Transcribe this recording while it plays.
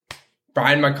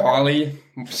Brian McCauley,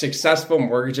 successful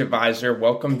mortgage advisor.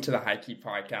 Welcome to the High Key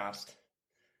Podcast.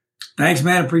 Thanks,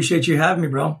 man. Appreciate you having me,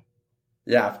 bro.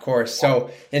 Yeah, of course.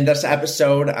 So in this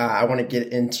episode, I want to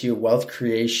get into wealth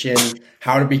creation,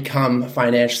 how to become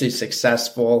financially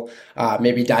successful,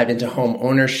 maybe dive into home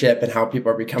ownership and how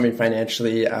people are becoming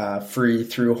financially free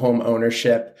through home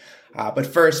ownership. But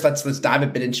first, let's dive a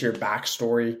bit into your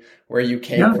backstory, where you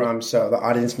came from, so the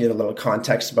audience can get a little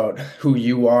context about who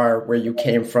you are, where you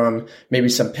came from, maybe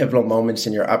some pivotal moments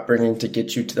in your upbringing to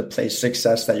get you to the place of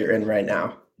success that you're in right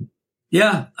now.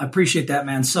 Yeah, I appreciate that,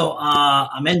 man. So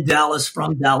I'm in Dallas,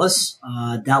 from Dallas,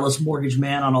 Dallas mortgage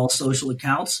man on all social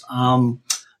accounts.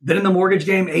 Been in the mortgage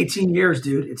game 18 years,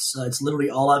 dude. It's literally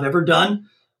all I've ever done.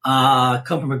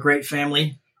 Come from a great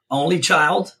family, only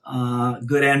child,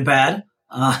 good and bad.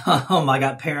 I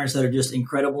got parents that are just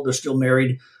incredible. They're still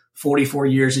married 44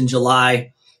 years in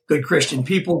July. Good Christian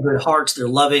people, good hearts. They're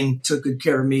loving, took good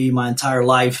care of me my entire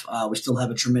life. We still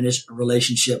have a tremendous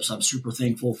relationship. So I'm super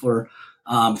thankful for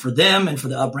them and for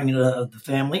the upbringing of the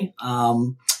family.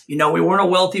 We weren't a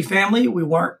wealthy family. We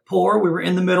weren't poor. We were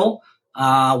in the middle,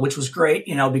 which was great,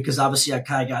 because obviously I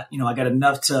got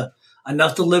enough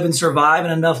to live and survive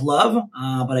and enough love.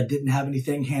 But I didn't have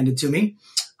anything handed to me.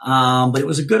 But it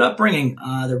was a good upbringing.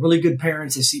 They're really good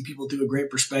parents. I see people through a great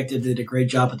perspective. They did a great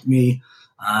job with me.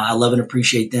 I love and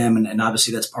appreciate them. And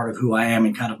obviously that's part of who I am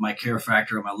and kind of my care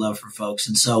factor and my love for folks.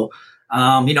 And so,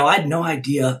 I had no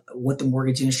idea what the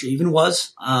mortgage industry even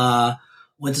was.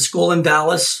 Went to school in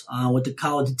Dallas, went to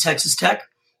college at Texas Tech.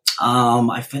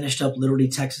 I finished up literally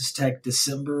Texas Tech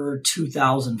December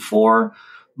 2004.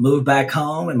 Moved back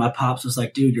home, and my pops was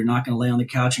like, dude, you're not going to lay on the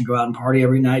couch and go out and party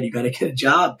every night. You got to get a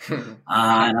job. And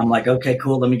I'm like, okay,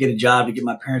 cool. Let me get a job to get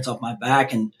my parents off my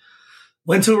back. And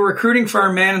went to a recruiting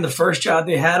firm, man. And the first job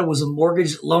they had was a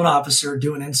mortgage loan officer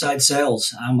doing inside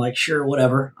sales. I'm like, sure,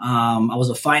 whatever. I was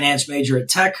a finance major at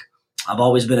Tech. I've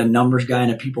always been a numbers guy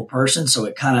and a people person. So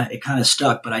it kind of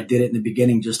stuck, but I did it in the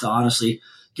beginning just to honestly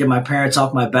get my parents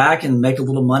off my back and make a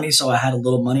little money. So I had a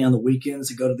little money on the weekends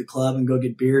to go to the club and go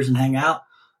get beers and hang out.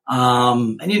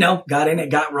 Got in it,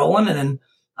 got rolling, and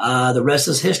then the rest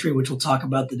is history, which we'll talk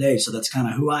about today. So that's kind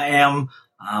of who I am,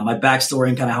 my backstory,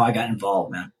 and kind of how I got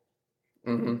involved, man.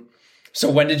 Mm-hmm. So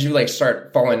when did you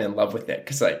start falling in love with it?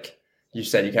 Because you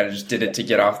said you kind of just did it to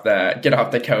get off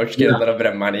the couch, get a little bit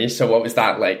of money. So what was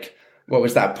that like? What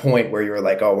was that point where you were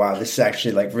like, oh wow, this is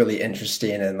actually really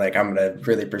interesting, and I'm gonna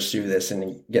really pursue this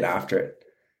and get after it?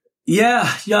 Yeah.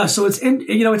 So it's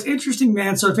interesting,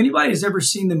 man. So if anybody has ever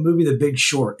seen the movie The Big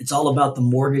Short, it's all about the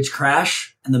mortgage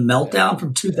crash and the meltdown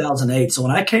from 2008. So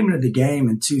when I came into the game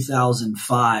in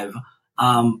 2005,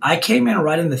 I came in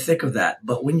right in the thick of that.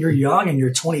 But when you're young and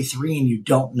you're 23 and you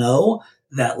don't know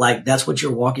that that's what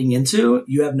you're walking into,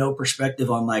 you have no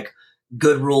perspective on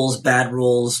good rules, bad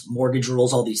rules, mortgage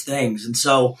rules, all these things. And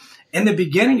so in the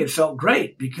beginning, it felt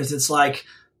great because it's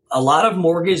a lot of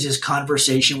mortgage is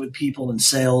conversation with people and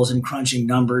sales and crunching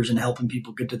numbers and helping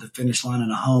people get to the finish line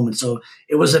in a home. And so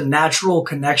it was a natural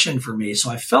connection for me. So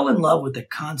I fell in love with the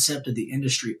concept of the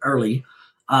industry early,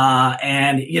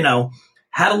 and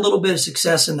had a little bit of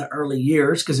success in the early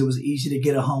years because it was easy to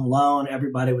get a home loan.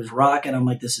 Everybody was rocking. I'm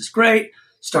like, this is great.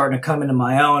 Starting to come into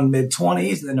my own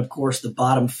mid-20s. And then, of course, the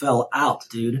bottom fell out,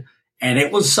 dude. And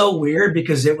it was so weird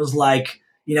because it was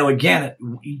again,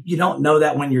 you don't know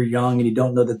that when you're young and you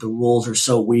don't know that the rules are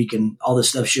so weak and all this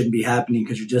stuff shouldn't be happening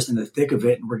because you're just in the thick of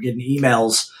it. And we're getting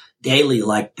emails daily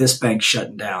this bank's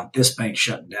shutting down, this bank's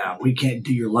shutting down. We can't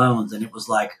do your loans. And it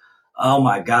was oh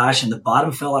my gosh. And the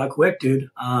bottom fell out quick, dude.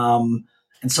 And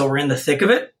so we're in the thick of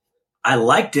it. I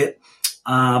liked it.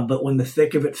 But when the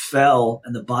thick of it fell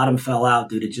and the bottom fell out,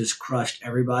 dude, it just crushed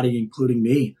everybody, including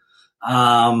me.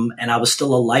 And I was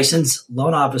still a licensed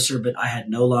loan officer, but I had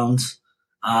no loans.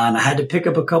 And I had to pick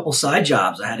up a couple side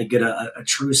jobs. I had to get a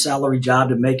true salary job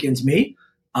to make ends meet.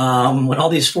 When all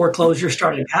these foreclosures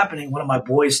started happening, one of my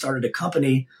boys started a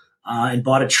company and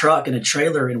bought a truck and a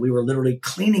trailer, and we were literally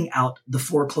cleaning out the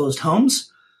foreclosed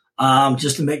homes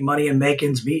just to make money and make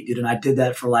ends meet, dude. And I did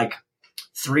that for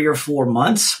 3 or 4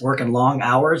 months, working long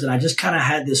hours. And I just kind of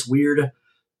had this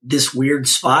weird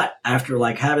spot after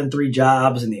having 3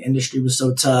 jobs, and the industry was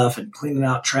so tough and cleaning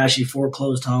out trashy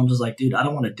foreclosed homes. I was like, dude, I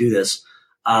don't want to do this.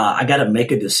 I got to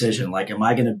make a decision. Am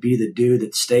I going to be the dude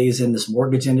that stays in this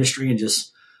mortgage industry and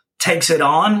just takes it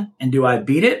on? And do I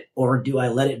beat it, or do I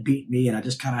let it beat me? And I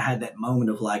just kind of had that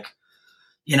moment of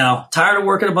tired of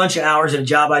working a bunch of hours at a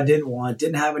job I didn't want,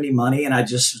 didn't have any money. And I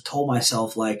just told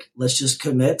myself, let's just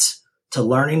commit to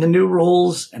learning the new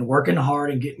rules and working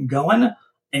hard and getting going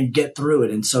and get through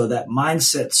it. And so that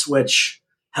mindset switch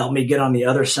helped me get on the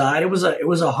other side. It was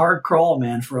a hard crawl,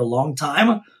 man, for a long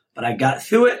time, but I got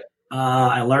through it.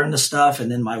 I learned the stuff,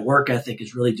 and then my work ethic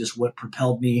is really just what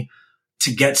propelled me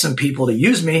to get some people to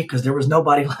use me because there was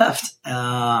nobody left.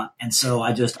 And so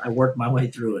I worked my way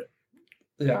through it.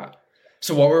 Yeah.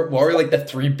 So what were like the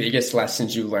three biggest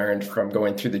lessons you learned from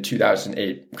going through the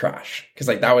 2008 crash? Because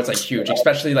like that was like huge,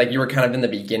 especially like you were kind of in the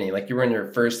beginning, like you were in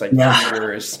your first like 2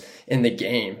 years in the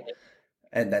game,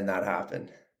 and then that happened.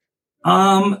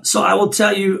 So I will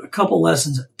tell you a couple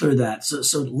lessons through that.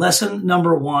 So lesson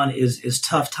number one is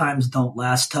tough times don't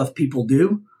last, tough people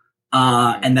do.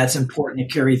 And that's important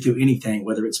to carry through anything,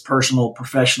 whether it's personal,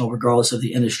 professional, regardless of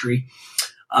the industry.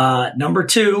 Number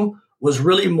two was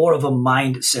really more of a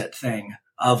mindset thing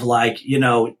of like,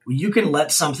 you can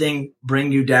let something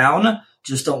bring you down,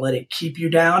 just don't let it keep you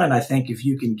down. And I think if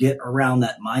you can get around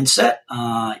that mindset,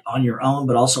 on your own,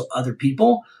 but also other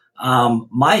people,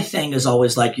 my thing is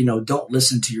always like, don't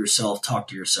listen to yourself, talk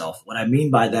to yourself. What I mean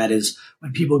by that is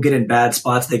when people get in bad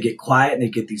spots, they get quiet and they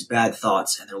get these bad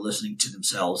thoughts and they're listening to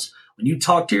themselves. When you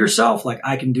talk to yourself, like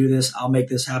I can do this, I'll make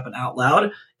this happen out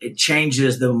loud, it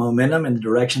changes the momentum and the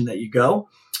direction that you go.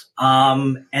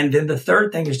 And then the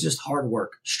third thing is just hard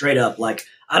work, straight up. Like,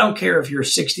 I don't care if you're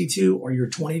 62 or you're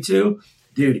 22,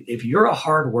 dude, if you're a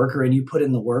hard worker and you put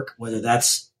in the work, whether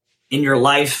that's in your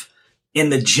life, in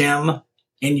the gym,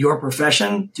 in your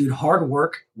profession, dude, hard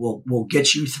work will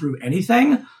get you through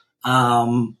anything.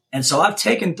 And so I've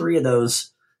taken 3 of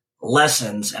those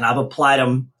lessons and I've applied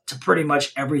them to pretty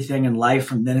much everything in life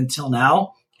from then until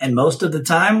now. And most of the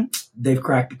time they've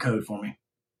cracked the code for me.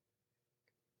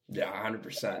 Yeah,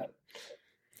 100%.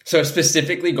 So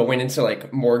specifically going into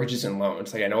like mortgages and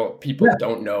loans, like I know people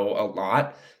don't know a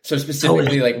lot. So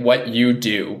specifically like what you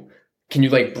do, can you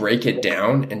like break it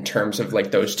down in terms of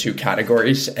like those 2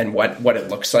 categories and what it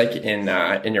looks like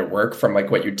in your work from like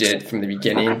what you did from the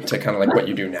beginning to kind of like what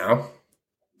you do now?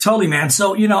 Totally, man.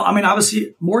 So,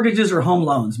 obviously mortgages or home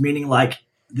loans, meaning like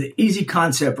the easy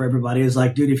concept for everybody is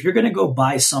like, dude, if you're going to go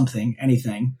buy something,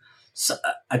 anything,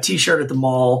 a t-shirt at the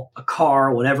mall, a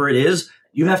car, whatever it is,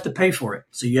 you have to pay for it.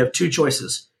 So you have 2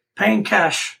 choices, paying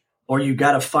cash or you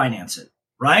got to finance it,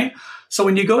 right? So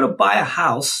when you go to buy a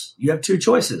house, you have 2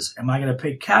 choices. Am I going to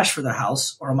pay cash for the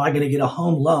house or am I going to get a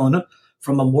home loan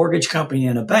from a mortgage company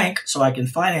and a bank so I can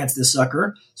finance this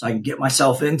sucker, so I can get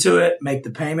myself into it, make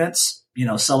the payments,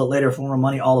 sell it later for more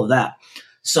money, all of that.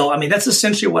 So, that's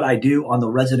essentially what I do on the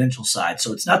residential side.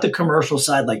 So it's not the commercial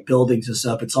side like buildings and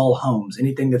stuff. It's all homes,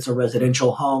 anything that's a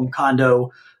residential home,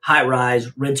 condo, high rise,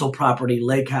 rental property,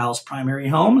 lake house, primary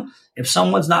home. If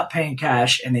someone's not paying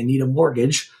cash and they need a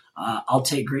mortgage, I'll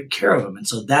take great care of them. And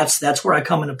so that's where I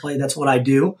come into play. That's what I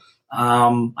do.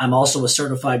 I'm also a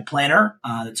certified planner.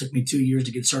 It took me 2 years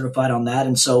to get certified on that.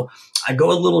 And so I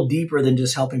go a little deeper than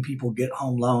just helping people get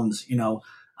home loans.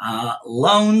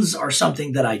 Loans are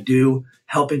something that I do.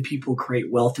 Helping people create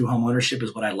wealth through home ownership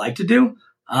is what I like to do.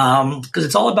 Because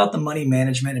it's all about the money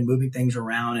management and moving things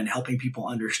around and helping people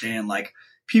understand, like,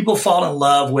 people fall in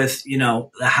love with, the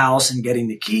house and getting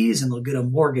the keys and they'll get a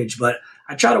mortgage. But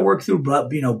I try to work through,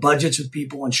 budgets with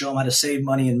people and show them how to save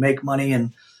money and make money.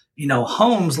 And,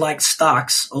 homes, like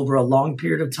stocks, over a long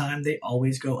period of time, they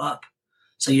always go up.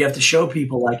 So you have to show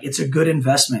people like it's a good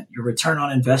investment. Your return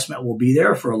on investment will be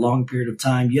there for a long period of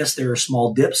time. Yes, there are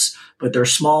small dips, but they're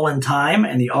small in time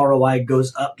and the ROI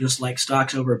goes up just like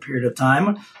stocks over a period of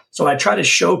time. So I try to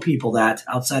show people that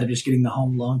outside of just getting the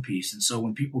home loan piece. And so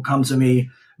when people come to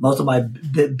me, most of my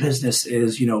business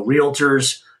is,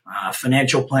 realtors,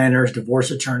 financial planners, divorce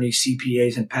attorneys,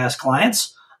 CPAs, and past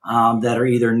clients that are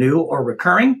either new or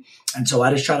recurring. And so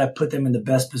I just try to put them in the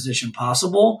best position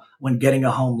possible when getting a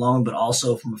home loan, but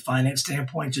also from a finance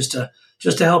standpoint, just to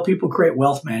help people create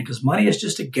wealth, man, because money is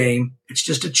just a game. It's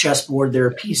just a chessboard. There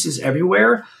are pieces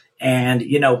everywhere. And,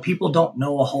 people don't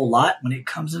know a whole lot when it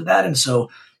comes to that. And so,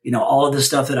 all of the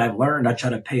stuff that I've learned, I try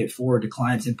to pay it forward to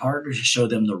clients and partners to show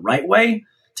them the right way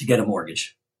to get a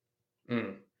mortgage.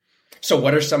 Mm. So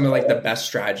what are some of like the best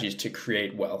strategies to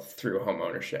create wealth through home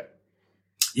ownership?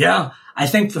 Yeah, I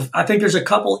think there's a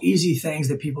couple easy things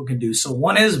that people can do. So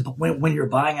one is when you're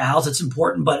buying a house, it's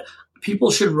important, but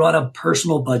people should run a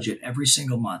personal budget every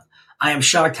single month. I am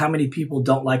shocked how many people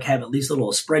don't have at least a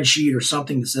little spreadsheet or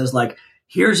something that says like,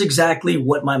 here's exactly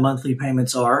what my monthly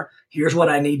payments are. Here's what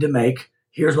I need to make.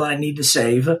 Here's what I need to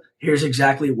save. Here's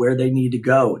exactly where they need to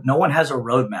go. No one has a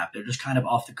roadmap. They're just kind of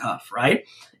off the cuff, right?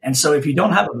 And so if you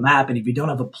don't have a map and if you don't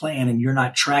have a plan and you're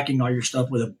not tracking all your stuff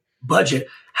with a budget,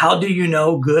 how do you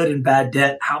know good and bad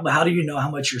debt? How do you know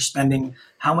how much you're spending?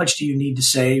 How much do you need to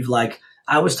save? Like,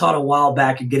 I was taught a while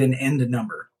back to get an end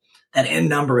number. that end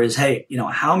number is, hey,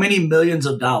 how many millions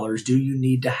of dollars do you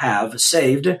need to have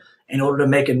saved in order to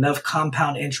make enough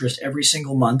compound interest every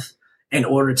single month in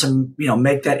order to,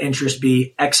 make that interest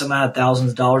be X amount of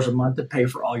thousands of dollars a month to pay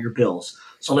for all your bills.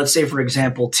 So let's say, for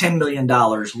example, $10 million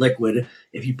liquid,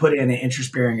 if you put it in an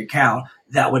interest-bearing account,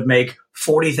 that would make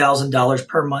 $40,000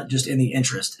 per month just in the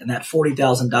interest. And that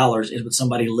 $40,000 is what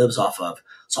somebody lives off of.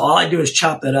 So all I do is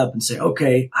chop that up and say,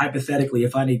 okay, hypothetically,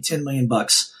 if I need 10 million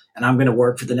bucks and I'm going to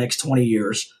work for the next 20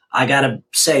 years, I got to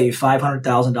save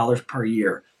 $500,000 per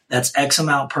year. That's X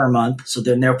amount per month. So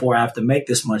then therefore I have to make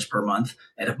this much per month.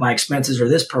 And if my expenses are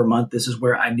this per month, this is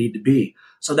where I need to be.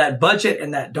 So that budget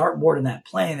and that dartboard and that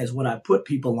plan is what I put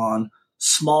people on: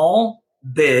 small,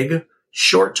 big,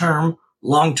 short-term,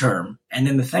 long-term. And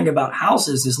then the thing about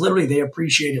houses is literally they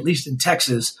appreciate, at least in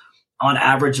Texas, on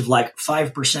average of like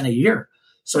 5% a year.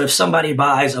 So if somebody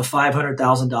buys a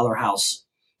 $500,000 house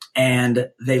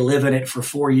and they live in it for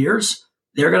 4 years,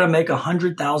 they're going to make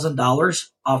 $100,000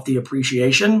 off the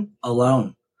appreciation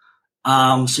alone.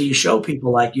 So you show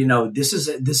people like, this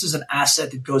is an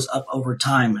asset that goes up over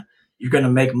time. You're going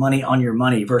to make money on your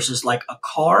money versus like a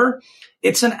car.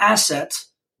 It's an asset,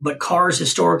 but cars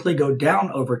historically go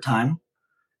down over time,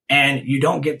 and you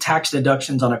don't get tax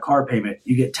deductions on a car payment.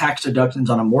 You get tax deductions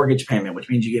on a mortgage payment, which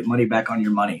means you get money back on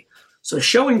your money. So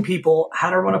showing people how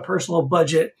to run a personal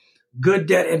budget, good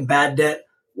debt and bad debt,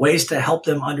 ways to help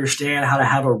them understand how to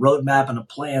have a roadmap and a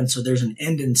plan so there's an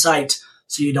end in sight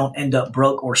so you don't end up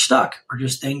broke or stuck, are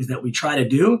just things that we try to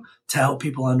do to help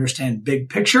people understand big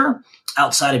picture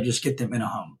outside of just get them in a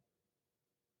home.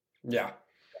 Yeah.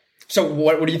 So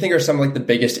what do you think are some like the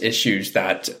biggest issues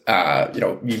that,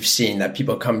 you've seen that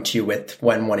people come to you with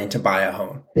when wanting to buy a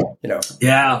home?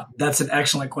 Yeah, that's an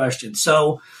excellent question.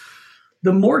 So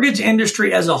the mortgage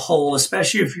industry as a whole,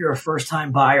 especially if you're a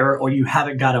first-time buyer or you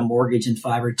haven't got a mortgage in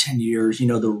 5 or 10 years,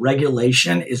 the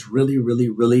regulation is really, really,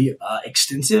 really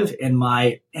extensive in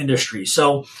my industry.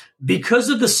 So because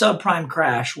of the subprime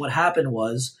crash, what happened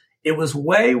was it was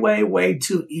way, way, way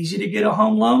too easy to get a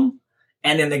home loan.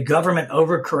 And then the government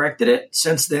overcorrected it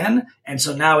since then. And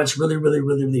so now it's really, really,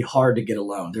 really, really hard to get a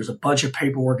loan. There's a bunch of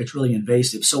paperwork. It's really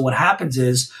invasive. So what happens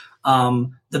is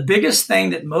the biggest thing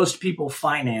that most people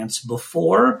finance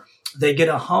before they get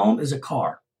a home is a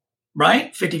car,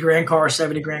 right? 50 grand car,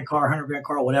 70 grand car, 100 grand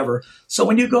car, whatever. So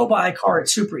when you go buy a car,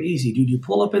 it's super easy, dude. You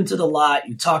pull up into the lot,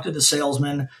 you talk to the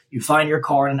salesman, you find your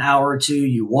car in an hour or two,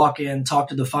 you walk in, talk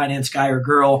to the finance guy or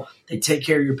girl. They take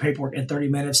care of your paperwork in 30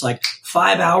 minutes. Like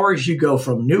 5 hours, you go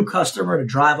from new customer to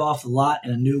drive off the lot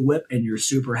in a new whip, and you're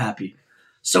super happy.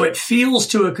 So it feels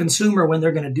to a consumer when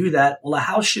they're going to do that, well, a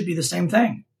house should be the same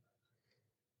thing.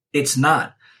 It's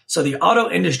not. So the auto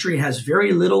industry has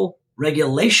very little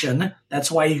regulation. That's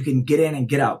why you can get in and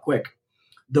get out quick.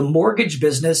 The mortgage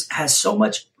business has so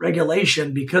much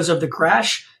regulation because of the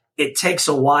crash. It takes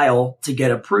a while to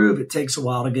get approved. It takes a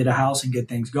while to get a house and get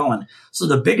things going. So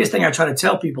the biggest thing I try to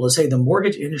tell people is, hey, the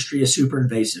mortgage industry is super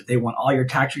invasive. They want all your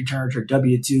tax returns, your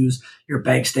W-2s, your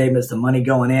bank statements, the money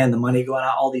going in, the money going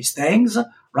out, all these things,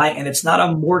 right? And it's not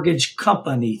a mortgage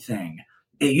company thing.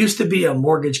 It used to be a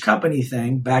mortgage company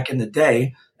thing back in the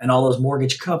day, and all those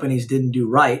mortgage companies didn't do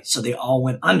right, so they all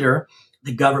went under.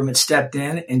 The government stepped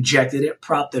in, injected it,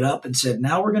 propped it up, and said,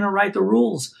 now we're going to write the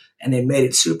rules. And they made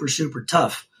it super, super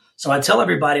tough. So I tell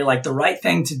everybody, like, the right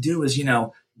thing to do is,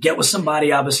 get with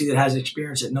somebody, obviously, that has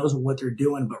experience, that knows what they're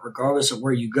doing. But regardless of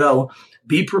where you go,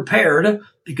 be prepared,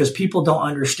 because people don't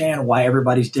understand why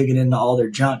everybody's digging into all their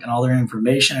junk and all their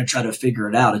information and try to figure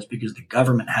it out. It's because the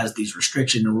government has these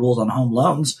restrictions and rules on home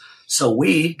loans. So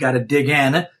we got to dig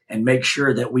in and make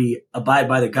sure that we abide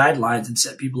by the guidelines and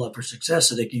set people up for success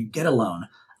so they can get a loan.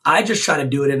 I just try to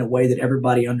do it in a way that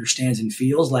everybody understands and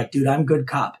feels like, dude, I'm good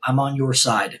cop. I'm on your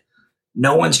side.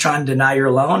 No one's trying to deny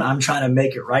your loan. I'm trying to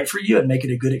make it right for you and make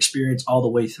it a good experience all the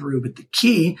way through. But the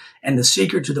key and the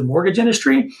secret to the mortgage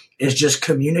industry is just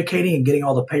communicating and getting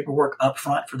all the paperwork up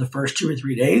front for the first 2 or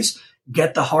 3 days.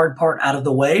 Get the hard part out of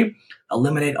the way,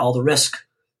 eliminate all the risk.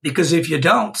 Because if you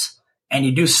don't, and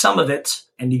you do some of it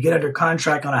and you get under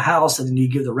contract on a house and then you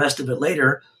give the rest of it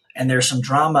later, and there's some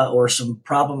drama or some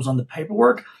problems on the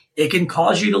paperwork, it can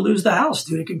cause you to lose the house,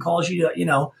 dude. It can cause you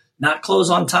to, not close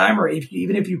on time, or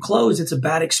even if you close, it's a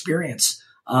bad experience.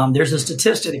 There's a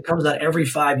statistic that comes out every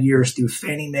 5 years through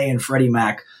Fannie Mae and Freddie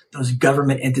Mac, those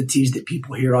government entities that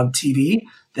people hear on TV,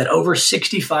 that over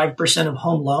 65% of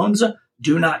home loans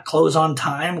do not close on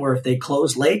time, or if they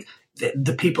close late,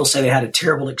 the people say they had a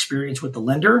terrible experience with the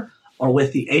lender or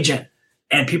with the agent.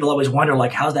 And people always wonder,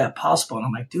 like, how's that possible? And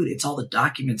I'm like, dude, it's all the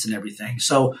documents and everything.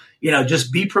 So,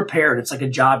 just be prepared. It's like a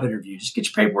job interview. Just get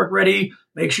your paperwork ready.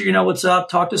 Make sure you know what's up.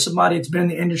 Talk to somebody that's been in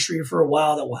the industry for a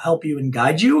while that will help you and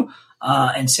guide you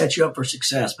and set you up for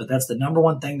success. But that's the number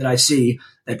one thing that I see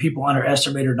that people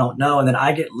underestimate or don't know. And then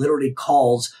I get literally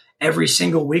calls every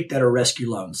single week that are rescue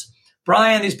loans.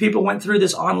 Brian, these people went through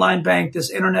this online bank,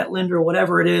 this internet lender,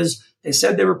 whatever it is. They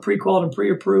said they were pre-qualified and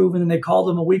pre-approved, and then they called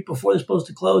them a week before they're supposed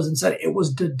to close and said it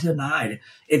was denied.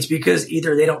 It's because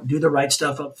either they don't do the right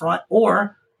stuff up front,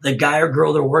 or the guy or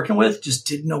girl they're working with just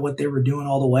didn't know what they were doing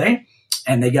all the way,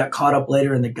 and they got caught up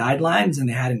later in the guidelines, and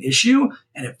they had an issue,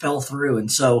 and it fell through.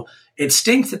 And so it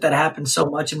stinks that happens so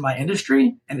much in my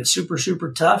industry, and it's super,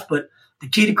 super tough. But the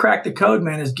key to crack the code,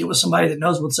 man, is get with somebody that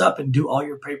knows what's up and do all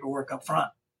your paperwork up front.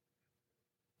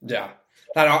 Yeah.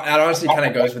 That honestly kind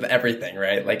of goes with everything,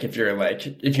 right? Like if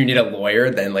you need a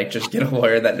lawyer, then like just get a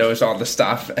lawyer that knows all the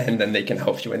stuff, and then they can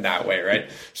help you in that way, right?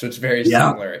 So it's very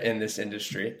similar in this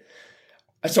industry.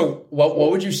 So what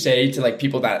would you say to like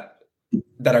people that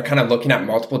are kind of looking at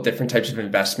multiple different types of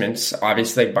investments?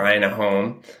 Obviously, like buying a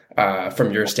home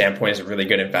from your standpoint is a really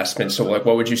good investment. So like,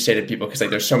 what would you say to people? Because like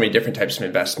there's so many different types of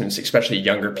investments, especially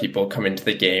younger people come into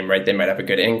the game, right? They might have a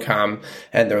good income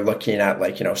and they're looking at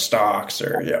like, stocks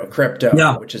or,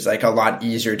 crypto, which is like a lot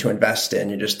easier to invest in.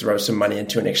 You just throw some money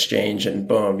into an exchange and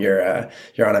boom, you're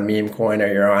on a meme coin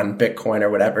or you're on Bitcoin or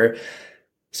whatever.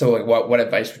 So like what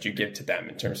advice would you give to them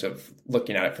in terms of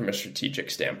looking at it from a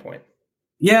strategic standpoint?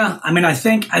 Yeah, I mean, I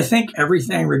think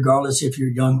everything, regardless if you're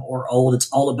young or old, it's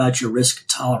all about your risk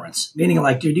tolerance. Meaning,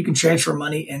 like, dude, you can transfer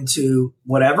money into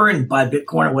whatever and buy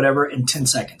Bitcoin or whatever in 10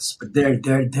 seconds. But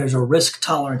there's a risk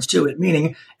tolerance to it,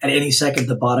 meaning at any second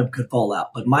the bottom could fall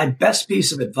out. But my best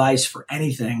piece of advice for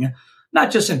anything,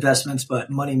 not just investments, but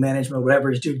money management,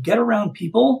 whatever, is, dude, get around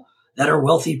people that are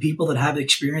wealthy, people that have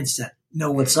experience, that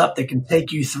know what's up, that can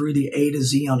take you through the A to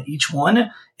Z on each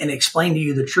one and explain to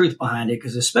you the truth behind it.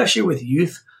 Because especially with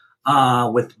youth,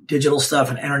 with digital stuff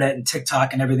and internet and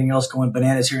TikTok and everything else going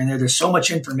bananas here and there, there's so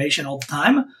much information all the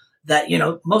time that,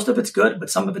 most of it's good, but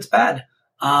some of it's bad.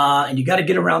 And you got to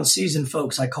get around seasoned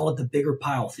folks. I call it the bigger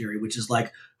pile theory, which is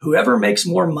like whoever makes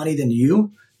more money than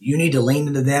you need to lean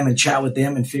into them and chat with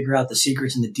them and figure out the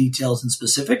secrets and the details and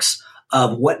specifics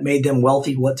of what made them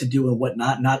wealthy, what to do and what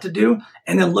not to do.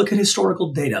 And then look at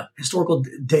historical data. Historical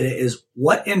data is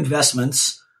what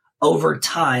investments over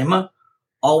time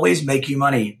always make you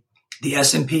money. The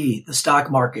S&P, the stock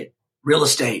market, real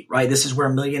estate, right? This is where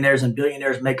millionaires and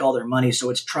billionaires make all their money. So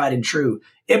it's tried and true.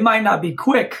 It might not be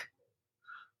quick,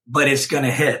 but it's going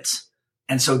to hit.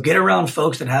 And so get around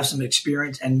folks that have some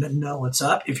experience and know what's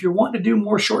up. If you're wanting to do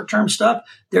more short-term stuff,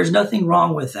 there's nothing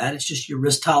wrong with that. It's just your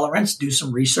risk tolerance. Do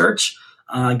some research,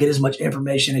 get as much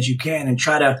information as you can, and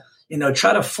try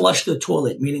to flush the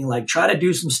toilet, meaning like try to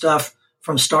do some stuff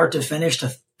from start to finish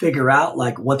to figure out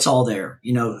like what's all there,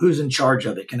 who's in charge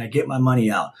of it. Can I get my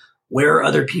money out? Where are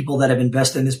other people that have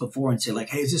invested in this before and say like,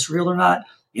 hey, is this real or not?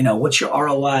 What's your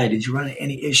ROI? Did you run into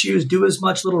any issues? Do as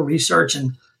much little research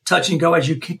and touch and go as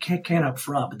you can up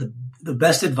front. But the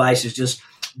best advice is just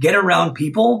get around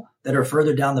people that are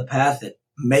further down the path that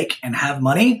make and have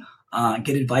money,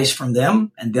 get advice from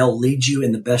them, and they'll lead you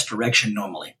in the best direction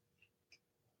normally.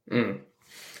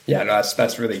 Yeah, no,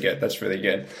 that's really good. That's really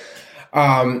good.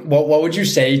 What would you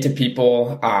say to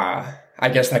people, I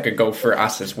guess that could go for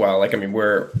us as well. Like, I mean,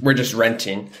 we're just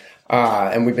renting,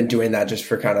 and we've been doing that just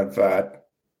for kind of,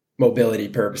 mobility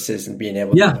purposes and being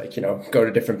able to go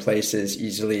to different places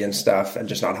easily and stuff, and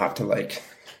just not have to like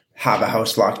have a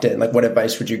house locked in. Like, what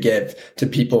advice would you give to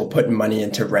people putting money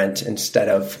into rent instead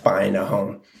of buying a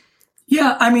home?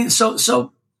 Yeah, I mean,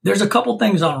 so there's a couple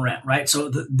things on rent, right? So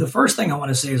the first thing I want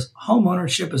to say is home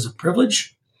ownership is a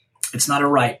privilege. It's not a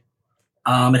right.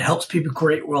 It helps people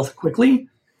create wealth quickly.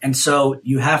 And so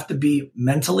you have to be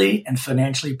mentally and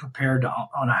financially prepared to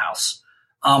own a house.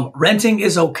 Renting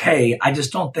is okay. I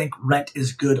just don't think rent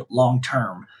is good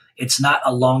long-term. It's not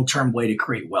a long-term way to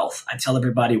create wealth. I tell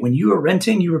everybody, when you are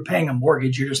renting, you are paying a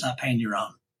mortgage. You're just not paying your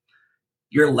own.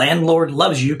 Your landlord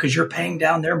loves you because you're paying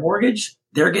down their mortgage.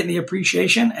 They're getting the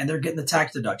appreciation and they're getting the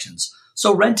tax deductions.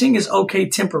 So renting is okay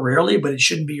temporarily, but it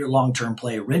shouldn't be your long-term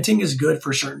play. Renting is good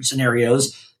for certain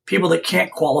scenarios. People that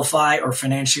can't qualify or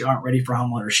financially aren't ready for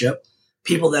home ownership.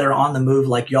 People that are on the move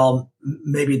like y'all,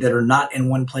 maybe that are not in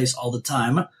one place all the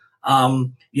time.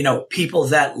 People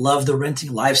that love the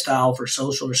renting lifestyle for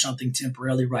social or something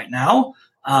temporarily right now.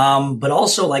 But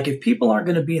also like if people aren't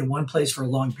going to be in one place for a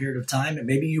long period of time, and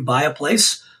maybe you buy a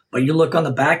place, but you look on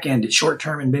the back end at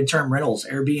short-term and mid-term rentals,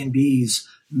 Airbnbs,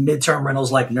 mid-term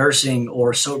rentals like nursing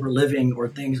or sober living or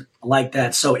things like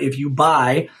that. So if you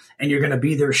buy and you're going to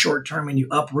be there short term and you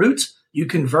uproot, you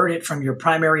convert it from your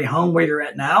primary home where you're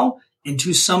at now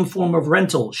into some form of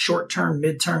rental, short-term,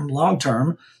 mid-term,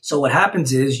 long-term. So what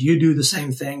happens is you do the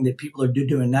same thing that people are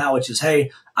doing now, which is, hey,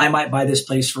 I might buy this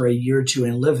place for a year or two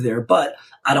and live there, but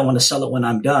I don't want to sell it when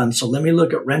I'm done. So let me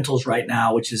look at rentals right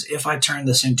now, which is if I turn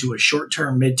this into a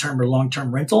short-term, mid-term, or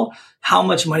long-term rental, how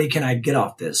much money can I get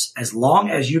off this? As long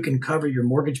as you can cover your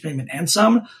mortgage payment and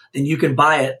some, then you can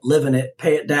buy it, live in it,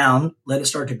 pay it down, let it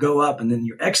start to go up. And then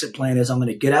your exit plan is I'm going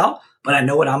to get out, but I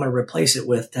know what I'm going to replace it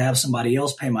with to have somebody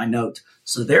else pay my note.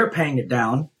 So they're paying it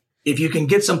down. If you can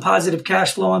get some positive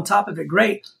cash flow on top of it,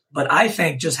 great. But I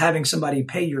think just having somebody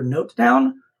pay your note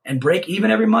down and break even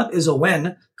every month is a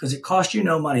win because it costs you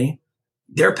no money.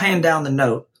 They're paying down the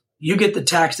note. You get the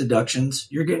tax deductions.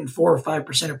 You're getting 4 or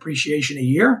 5% appreciation a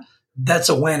year. That's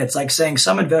a win. It's like saying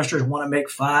some investors want to make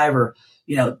 $500 or,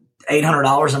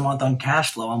 $800 a month on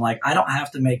cash flow. I'm like, I don't have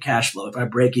to make cash flow if I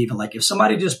break even. Like if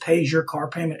somebody just pays your car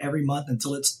payment every month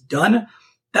until it's done,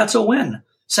 that's a win.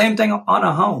 Same thing on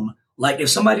a home. Like if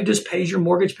somebody just pays your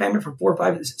mortgage payment for 4,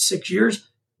 5, 6 years,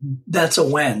 that's a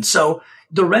win. So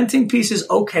the renting piece is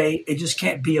okay. It just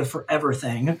can't be a forever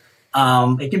thing.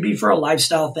 It can be for a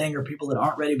lifestyle thing or people that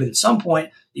aren't ready. But at some point,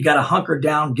 you got to hunker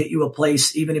down, get you a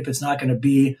place, even if it's not going to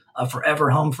be a forever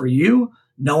home for you.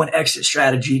 Know an exit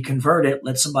strategy, convert it,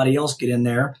 let somebody else get in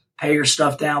there, pay your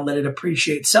stuff down, let it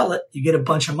appreciate, sell it. You get a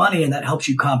bunch of money, and that helps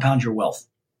you compound your wealth.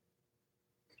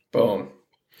 Boom.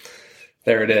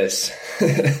 There it is.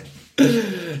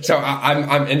 So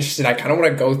I'm interested. I kind of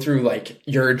want to go through like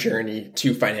your journey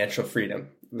to financial freedom.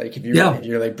 Like if you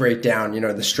like break down,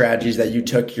 the strategies that you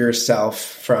took yourself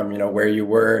from, where you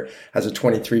were as a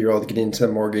 23-year-old getting into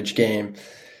the mortgage game.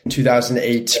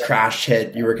 2008 crash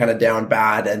hit, you were kind of down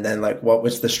bad. And then like, what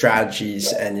was the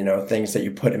strategies and, things that you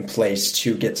put in place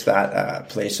to get to that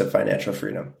place of financial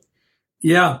freedom?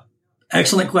 Yeah.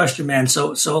 Excellent question, man.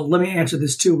 So let me answer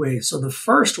this 2 ways. So the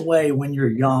first way, when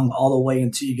you're young, all the way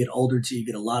until you get older, till you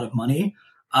get a lot of money,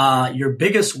 your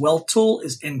biggest wealth tool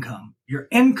is income. Your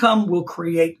income will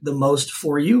create the most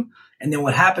for you. And then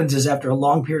what happens is after a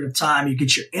long period of time, you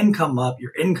get your income up.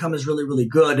 Your income is really, really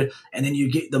good. And then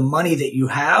you get the money that you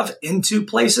have into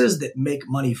places that make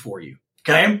money for you.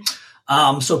 Okay.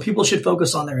 So people should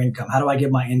focus on their income. How do I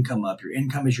get my income up? Your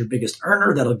income is your biggest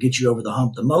earner. That'll get you over the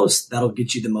hump the most. That'll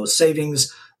get you the most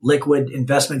savings, liquid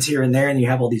investments here and there. And you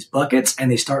have all these buckets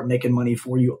and they start making money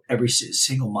for you every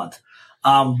single month.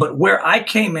 But where I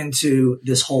came into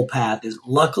this whole path is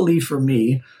luckily for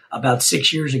me, about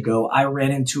 6 years ago, I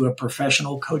ran into a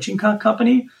professional coaching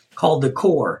company called The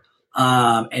Core.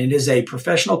 And it is a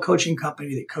professional coaching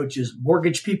company that coaches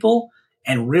mortgage people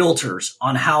and realtors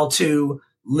on how to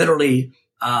literally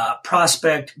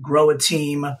prospect, grow a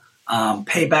team,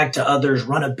 pay back to others,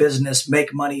 run a business,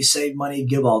 make money, save money,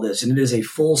 give all this. And it is a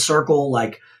full circle,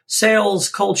 like sales,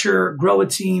 culture, grow a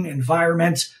team,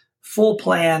 environment, full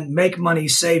plan, make money,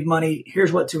 save money.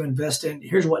 Here's what to invest in.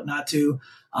 Here's what not to.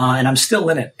 And I'm still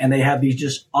in it. And they have these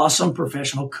just awesome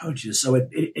professional coaches. So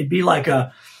it'd be like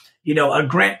a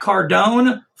Grant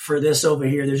Cardone for this over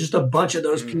here. There's just a bunch of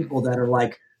those people that are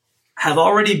like, have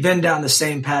already been down the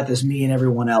same path as me and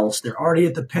everyone else. They're already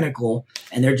at the pinnacle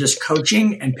and they're just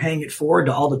coaching and paying it forward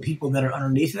to all the people that are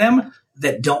underneath them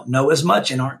that don't know as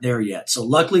much and aren't there yet. So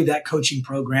luckily that coaching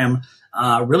program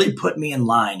really put me in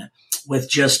line with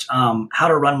just how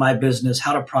to run my business,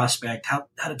 how to prospect, how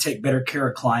to take better care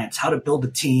of clients, how to build a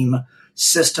team,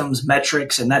 systems,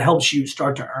 metrics, and that helps you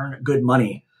start to earn good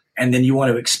money. And then you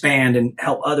want to expand and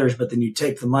help others, but then you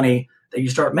take the money that you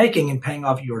start making and paying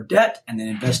off your debt and then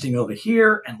investing over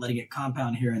here and letting it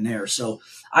compound here and there. So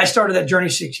I started that journey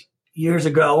 6 years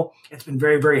ago. It's been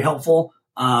very, very helpful.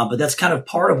 But that's kind of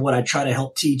part of what I try to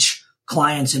help teach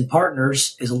clients and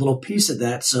partners is a little piece of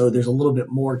that. So there's a little bit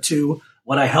more to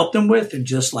what I help them with than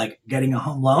just like getting a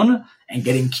home loan and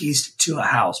getting keys to a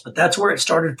house. But that's where it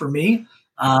started for me.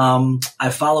 I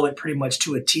follow it pretty much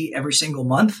to a T every single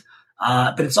month.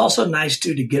 But it's also nice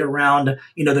too to get around,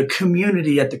 the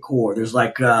community at the core. There's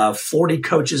like 40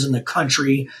 coaches in the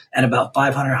country and about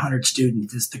 500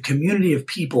 students. It's the community of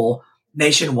people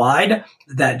nationwide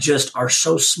that just are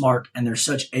so smart and they're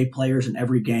such A players in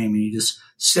every game. And you just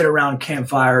sit around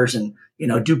campfires and,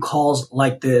 do calls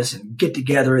like this and get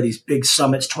together at these big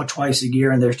summits twice a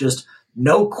year. And there's just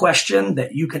no question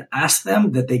that you can ask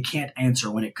them that they can't answer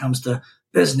when it comes to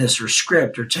business or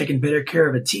script or taking better care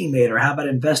of a teammate or how about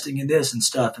investing in this and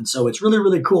stuff. And so it's really,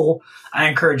 really cool. I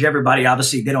encourage everybody,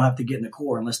 obviously they don't have to get in the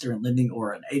core unless they're in lending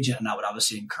or an agent. And I would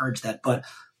obviously encourage that, but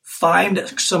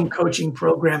find some coaching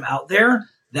program out there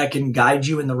that can guide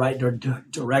you in the right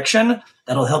direction.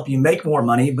 That'll help you make more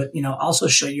money, but, also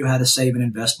show you how to save and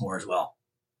invest more as well.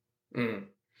 Mm.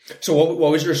 So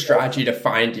what was your strategy to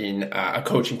finding a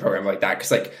coaching program like that?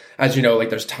 Because as you know,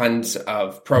 there's tons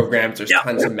of programs, there's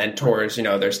tons of mentors,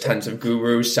 there's tons of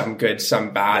gurus, some good,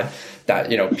 some bad, that,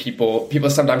 people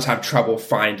sometimes have trouble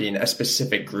finding a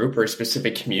specific group or a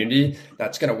specific community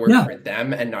that's going to work for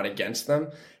them and not against them.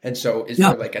 And so is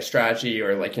there a strategy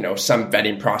or some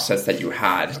vetting process that you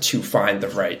had to find the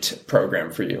right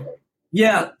program for you?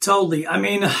 Yeah, totally. I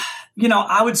mean,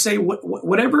 I would say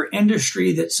whatever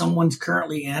industry that someone's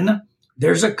currently in,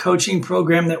 there's a coaching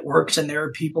program that works, and there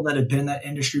are people that have been in that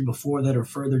industry before that are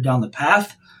further down the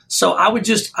path. So I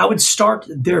would start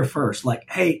there first.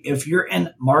 Hey, if you're in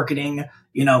marketing,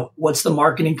 what's the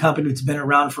marketing company that's been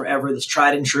around forever, that's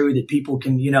tried and true, that people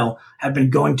can, have been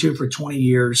going to for 20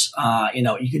 years?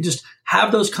 You can just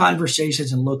have those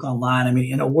conversations and look online. I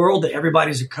mean, in a world that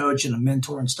everybody's a coach and a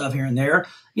mentor and stuff here and there,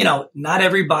 not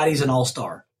everybody's an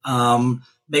all-star.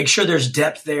 Make sure there's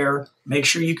depth there. Make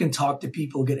sure you can talk to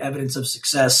people, get evidence of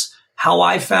success. How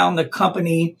I found the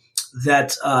company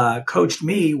that coached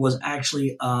me was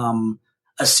actually a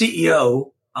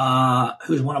CEO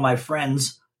who's one of my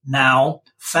friends now,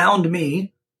 found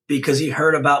me because he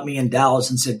heard about me in Dallas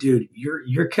and said, dude,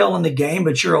 you're killing the game,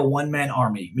 but you're a one-man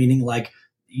army, meaning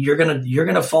you're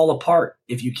gonna fall apart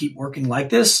if you keep working like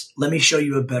this. Let me show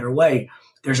you a better way.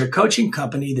 There's a coaching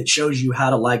company that shows you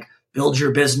how to build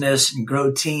your business and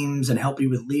grow teams and help you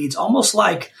with leads. Almost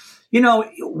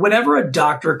whenever a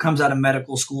doctor comes out of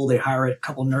medical school, they hire a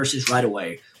couple nurses right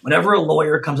away. Whenever a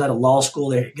lawyer comes out of law school,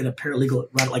 they get a paralegal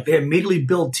right. They immediately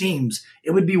build teams.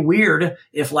 It would be weird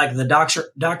if the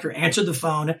doctor answered the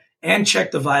phone and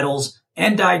checked the vitals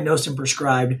and diagnosed and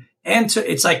prescribed. And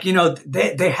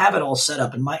they have it all set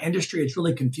up. In my industry, it's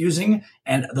really confusing.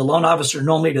 And the loan officer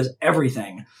normally does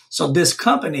everything. So this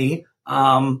company,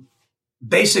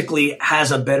 basically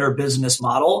has a better business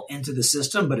model into the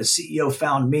system, but a CEO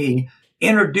found me,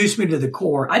 introduced me to the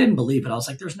core. I didn't believe it. I was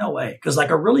like, there's no way. Because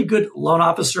a really good loan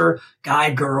officer, guy,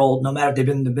 girl, no matter if they've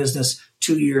been in the business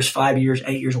 2 years, 5 years,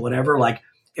 8 years, whatever,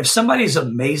 if somebody's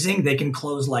amazing, they can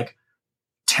close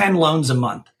 10 loans a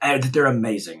month. They're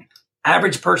amazing.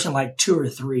 Average person, 2 or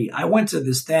 3. I went to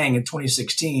this thing in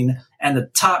 2016, and the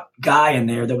top guy in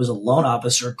there that was a loan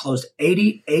officer closed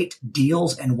 88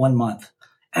 deals in 1 month.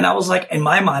 And I was in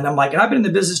my mind, I'm and I've been in the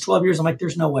business 12 years. I'm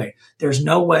there's no way. There's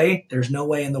no way. There's no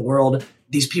way in the world.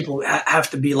 These people have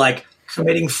to be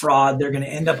committing fraud. They're going to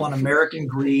end up on American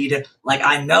greed.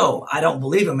 I know, I don't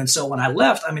believe them. And so when I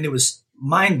left, it was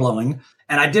mind blowing,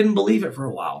 and I didn't believe it for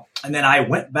a while. And then I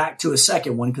went back to a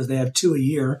second one because they have 2 a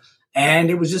year, and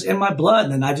it was just in my blood.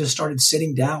 And then I just started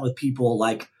sitting down with people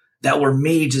that were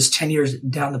me just 10 years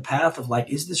down the path of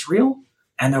is this real?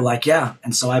 And they're yeah.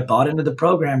 And so I bought into the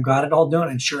program, got it all done.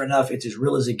 And sure enough, it's as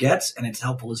real as it gets and it's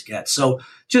helpful as it gets. So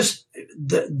just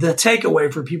the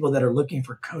takeaway for people that are looking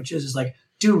for coaches is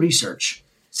do research.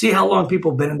 See how long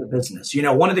people have been in the business.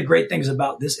 One of the great things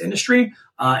about this industry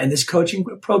and this coaching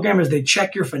program is they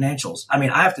check your financials. I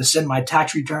have to send my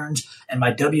tax returns and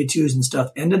my W-2s and stuff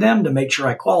into them to make sure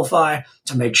I qualify,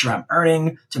 to make sure I'm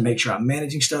earning, to make sure I'm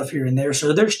managing stuff here and there.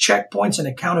 So there's checkpoints and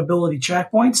accountability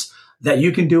checkpoints that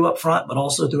you can do up front, but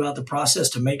also throughout the process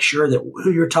to make sure that who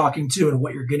you're talking to and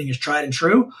what you're getting is tried and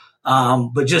true.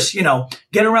 But just,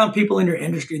 get around people in your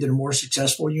industry that are more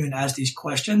successful than you and ask these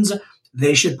questions.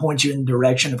 They should point you in the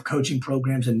direction of coaching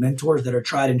programs and mentors that are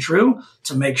tried and true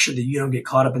to make sure that you don't get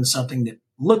caught up in something that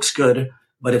looks good,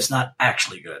 but it's not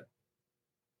actually good.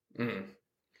 Mm.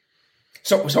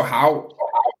 So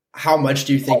how much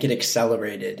do you think it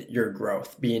accelerated your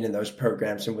growth being in those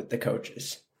programs and with the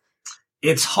coaches?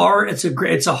 It's hard.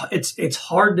 It's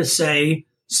hard to say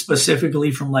specifically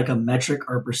from a metric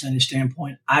or percentage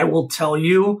standpoint. I will tell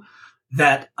you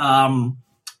that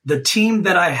the team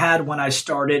that I had when I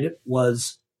started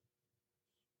was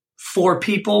 4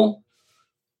 people.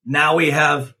 Now we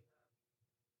have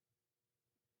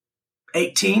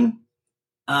 18.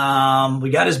 We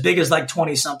got as big as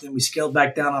 20 something. We scaled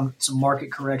back down on some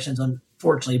market corrections,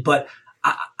 unfortunately. But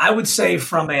I would say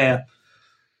from a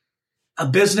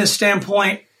business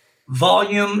standpoint,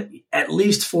 volume at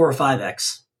least 4 or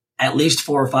 5x. At least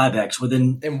 4 or 5x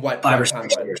within in what 5 or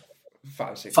 6 years.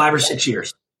 5 or 6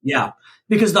 years. Yeah.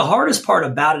 Because the hardest part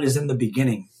about it is in the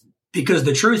beginning. Because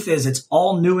the truth is it's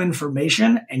all new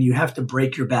information and you have to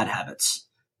break your bad habits.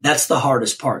 That's the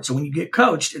hardest part. So when you get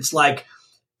coached, it's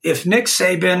if Nick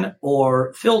Saban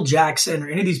or Phil Jackson or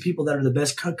any of these people that are the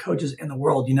best coaches in the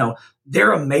world,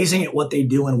 they're amazing at what they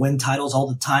do and win titles all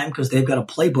the time because they've got a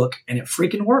playbook and it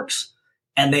freaking works.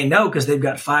 And they know because they've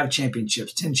got 5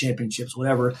 championships, 10 championships,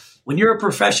 whatever. When you're a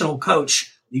professional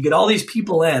coach, you get all these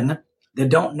people in that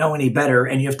don't know any better,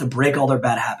 and you have to break all their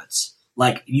bad habits.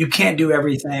 Like, you can't do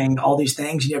everything, all these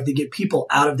things. You have to get people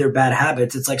out of their bad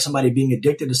habits. It's like somebody being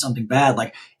addicted to something bad.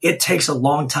 Like, it takes a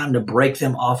long time to break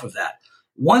them off of that.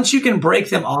 Once you can break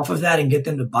them off of that and get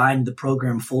them to buy into the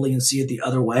program fully and see it the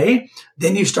other way,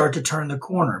 then you start to turn the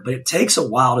corner. But it takes a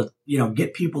while to,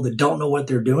 get people that don't know what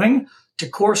they're doing to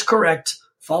course correct,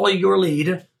 follow your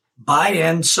lead, buy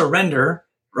in, surrender,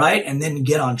 right? And then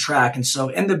get on track. And so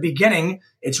in the beginning,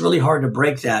 it's really hard to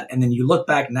break that. And then you look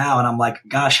back now and I'm like,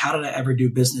 gosh, how did I ever do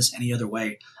business any other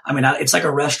way? I mean, it's like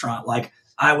a restaurant. Like,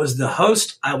 I was the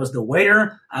host, I was the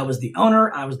waiter, I was the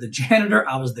owner, I was the janitor,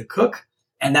 I was the cook.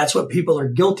 And that's what people are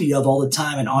guilty of all the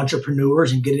time. And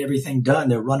entrepreneurs and getting everything done,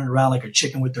 they're running around like a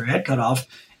chicken with their head cut off.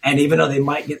 And even though they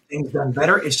might get things done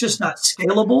better, it's just not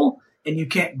scalable and you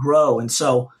can't grow. And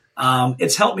so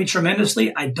it's helped me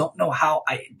tremendously. I don't know how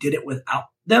I did it without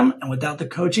them and without the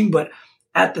coaching, but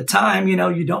at the time, you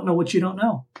don't know what you don't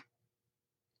know.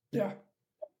 Yeah.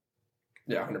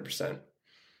 Yeah. 100%.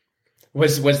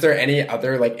 Was there any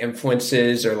other like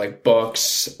influences or like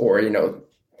books or,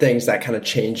 things that kind of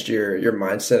changed your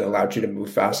mindset, allowed you to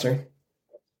move faster?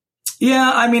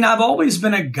 Yeah. I mean, I've always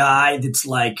been a guy that's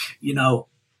like,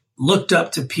 looked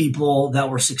up to people that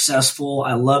were successful.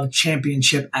 I love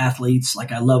championship athletes.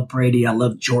 Like, I love Brady. I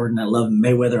love Jordan. I love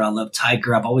Mayweather. I love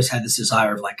Tiger. I've always had this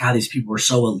desire of like, God, these people are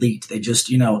so elite. They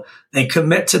just, they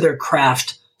commit to their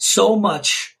craft so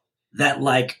much that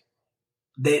like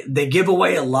they give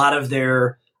away a lot of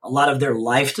their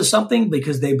life to something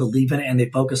because they believe in it and they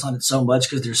focus on it so much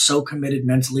because they're so committed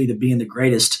mentally to being the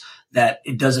greatest that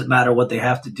it doesn't matter what they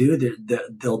have to do,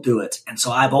 they'll do it. And so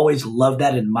I've always loved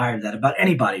that and admired that about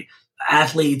anybody,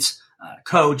 athletes,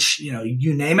 coach,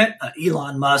 you name it,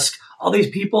 Elon Musk, all these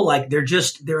people, like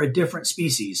they're a different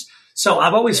species. So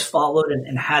I've always followed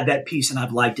and had that piece and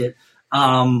I've liked it.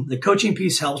 The coaching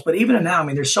piece helps, but even now, I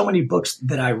mean, there's so many books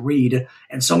that I read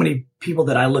and so many people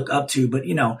that I look up to, but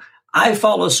I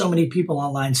follow so many people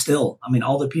online still. I mean,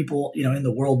 all the people, in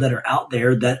the world that are out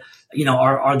there that,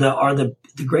 are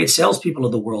the great salespeople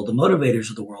of the world, the motivators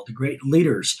of the world, the great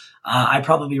leaders. I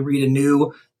probably read a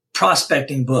new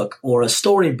prospecting book or a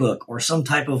story book or some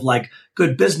type of like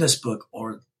good business book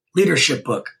or leadership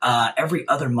book, every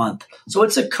other month. So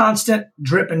it's a constant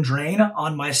drip and drain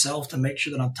on myself to make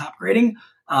sure that I'm top grading,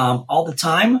 all the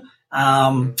time.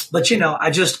 But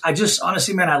I just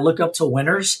honestly, man, I look up to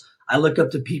winners. I look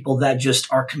up to people that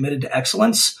just are committed to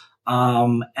excellence.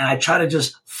 And I try to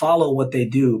just follow what they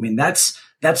do. I mean,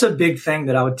 that's a big thing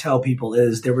that I would tell people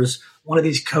is there was one of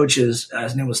these coaches,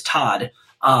 his name was Todd.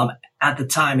 At the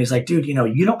time, he's like, dude,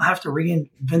 you don't have to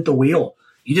reinvent the wheel.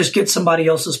 You just get somebody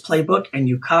else's playbook and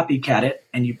you copycat it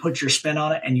and you put your spin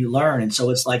on it and you learn. And so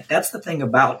it's like, that's the thing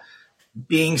about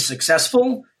being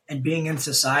successful and being in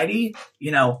society.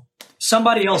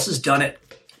 Somebody else has done it.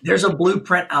 There's a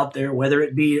blueprint out there, whether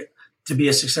it be to be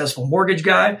a successful mortgage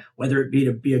guy, whether it be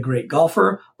to be a great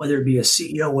golfer, whether it be a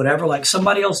CEO, whatever, like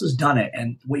somebody else has done it.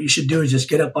 And what you should do is just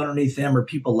get up underneath them or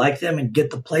people like them and get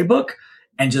the playbook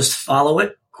and just follow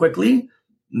it quickly,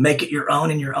 make it your own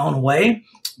in your own way.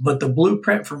 But the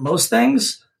blueprint for most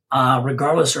things,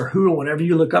 regardless of who or whatever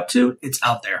you look up to, it's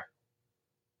out there.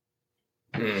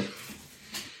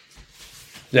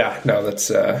 Yeah, no,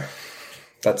 that's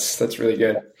really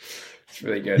good. It's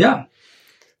really good. Yeah.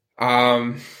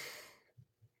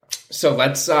 So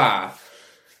let's jump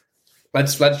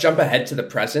ahead to the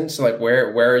present. So like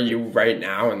where are you right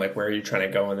now and like where are you trying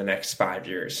to go in the next 5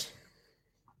 years?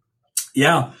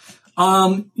 Yeah.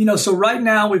 So right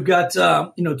now we've got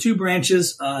 2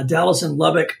 branches, Dallas and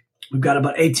Lubbock. We've got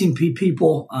about 18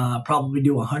 people, probably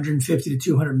do 150 to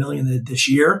 200 million this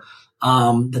year.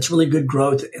 That's really good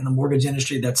growth in the mortgage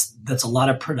industry. That's a lot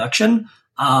of production.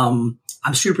 I'm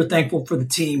super thankful for the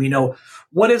team.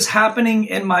 What is happening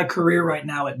in my career right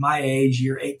now at my age,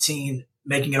 year 18,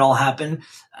 making it all happen.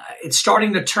 It's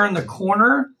starting to turn the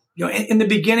corner. In the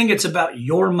beginning, it's about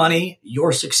your money,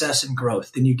 your success and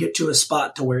growth. Then you get to a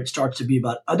spot to where it starts to be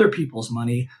about other people's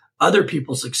money, other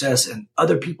people's success and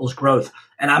other people's growth.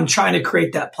 And I'm trying to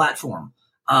create that platform,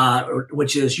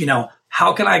 which is,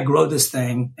 how can I grow this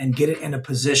thing and get it in a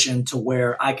position to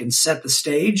where I can set the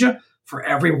stage for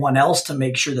everyone else to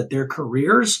make sure that their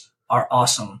careers are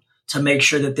awesome, to make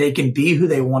sure that they can be who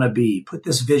they want to be, put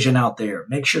this vision out there,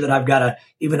 make sure that I've got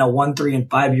even a 1, 3, and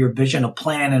 5 year vision, a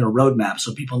plan and a roadmap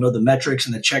so people know the metrics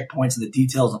and the checkpoints and the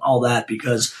details and all that,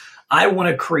 because I want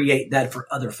to create that for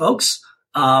other folks,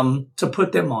 to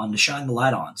put them on, to shine the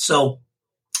light on. So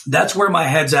that's where my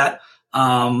head's at.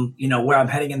 where I'm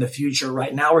heading in the future.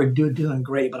 Right now, we're doing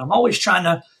great, but I'm always trying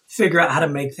to figure out how to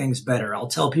make things better. I'll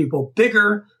tell people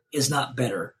bigger is not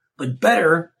better, but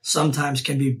better sometimes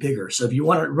can be bigger. So if you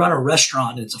want to run a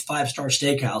restaurant and it's a 5-star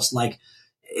steakhouse, like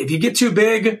if you get too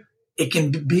big, it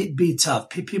can be tough.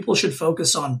 People should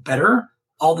focus on better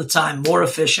all the time, more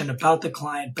efficient, about the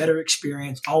client, better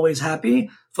experience, always happy.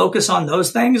 Focus on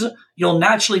those things. You'll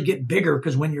naturally get bigger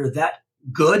because when you're that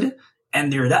good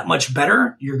and you're that much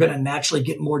better, you're going to naturally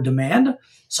get more demand.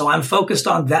 So I'm focused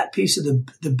on that piece of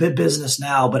the business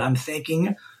now, but I'm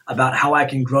thinking about how I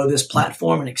can grow this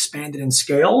platform and expand it in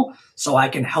scale so I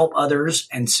can help others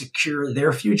and secure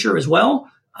their future as well,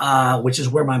 which is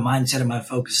where my mindset and my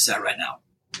focus is at right now.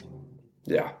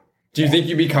 Yeah. Do you think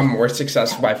you become more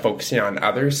successful by focusing on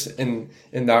others in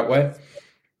that way?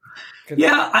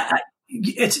 Yeah,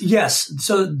 it's yes.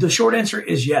 So the short answer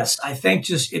is yes. I think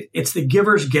it's The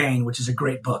Giver's Gain, which is a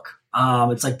great book.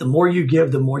 It's like the more you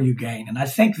give, the more you gain. And I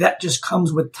think that just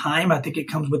comes with time. I think it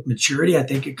comes with maturity. I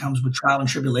think it comes with trial and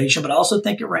tribulation, but I also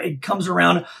think it comes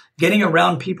around getting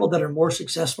around people that are more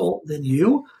successful than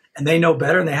you and they know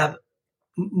better and they have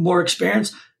more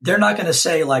experience. They're not going to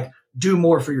say like, do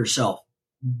more for yourself.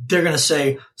 They're going to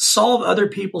say, solve other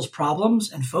people's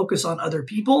problems and focus on other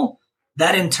people.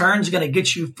 That in turn is going to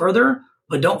get you further,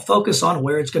 but don't focus on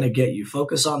where it's going to get you.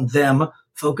 Focus on them,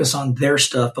 focus on their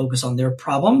stuff, focus on their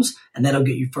problems, and that'll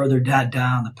get you further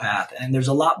down the path. And there's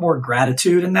a lot more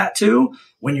gratitude in that too,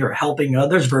 when you're helping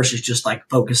others versus just like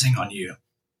focusing on you.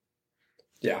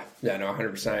 Yeah, no,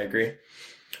 100%. I agree.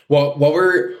 Well, what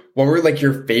were like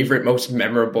your favorite, most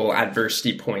memorable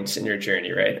adversity points in your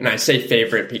journey, right? And I say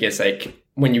favorite because like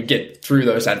when you get through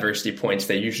those adversity points,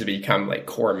 they usually become like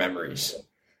core memories.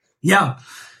 Yeah.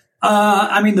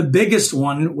 The biggest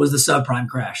one was the subprime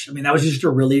crash. That was just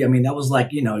that was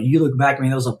like, you look back,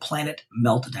 that was a planet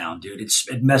meltdown, dude.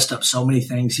 It messed up so many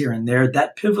things here and there.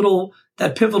 That pivotal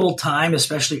time,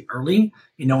 especially early,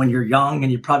 when you're young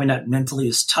and you're probably not mentally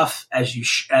as tough as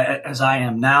as I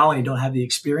am now and you don't have the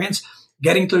experience,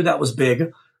 getting through that was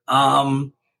big.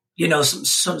 Some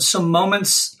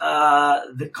moments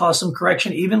that caused some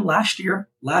correction, even last year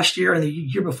and the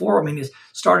year before. It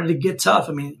started to get tough.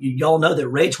 Y'all know that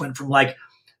rates went from like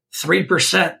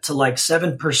 3% to like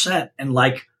 7% in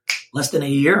like less than a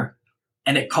year.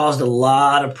 And it caused a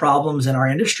lot of problems in our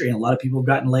industry. And a lot of people have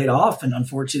gotten laid off. And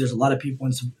unfortunately, there's a lot of people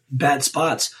in some bad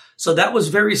spots. So that was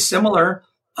very similar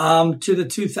to the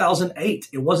 2008.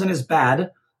 It wasn't as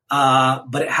bad,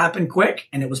 but it happened quick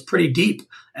and it was pretty deep.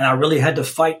 And I really had to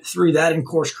fight through that and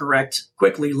course correct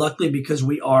quickly. Luckily, because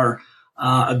we are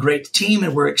a great team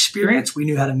and we're experienced, we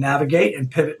knew how to navigate and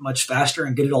pivot much faster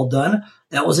and get it all done.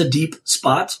 That was a deep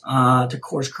spot to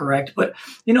course correct. But,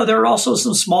 there are also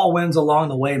some small wins along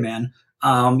the way, man.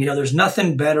 There's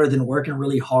nothing better than working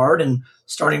really hard and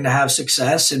starting to have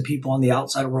success and people in the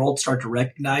outside world start to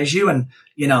recognize you and,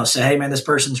 say, hey, man, this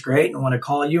person's great and want to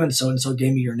call you. And so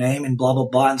gave me your name and blah, blah,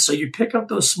 blah. And so you pick up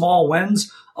those small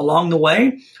wins along the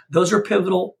way. Those are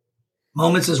pivotal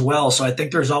moments as well. So I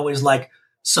think there's always like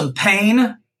some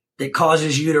pain that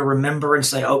causes you to remember and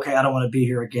say, okay, I don't want to be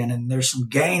here again. And there's some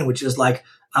gain, which is like,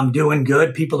 I'm doing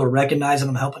good. People are recognizing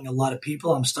I'm helping a lot of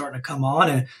people. I'm starting to come on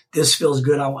and this feels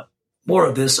good. I want more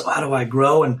of this. So how do I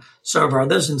grow and serve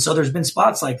others? And so there's been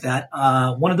spots like that.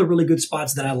 One of the really good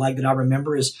spots that I like that I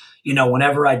remember is,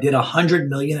 whenever I did 100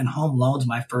 million in home loans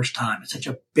my first time. It's such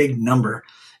a big number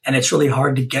and it's really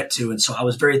hard to get to. And so I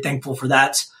was very thankful for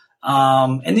that.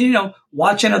 And then,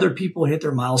 watching other people hit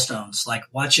their milestones, like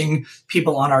watching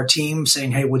people on our team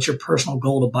saying, hey, what's your personal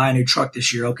goal to buy a new truck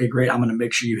this year? Okay, great. I'm going to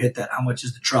make sure you hit that. How much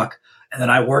is the truck? And then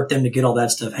I work them to get all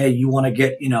that stuff. Hey, you want to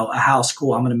get, a house?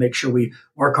 Cool. I'm going to make sure we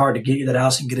work hard to get you that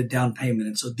house and get a down payment.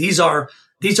 And so these are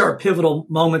pivotal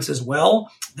moments as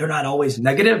well. They're not always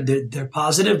negative. They're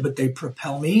positive, but they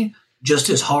propel me just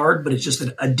as hard, but it's just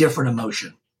a different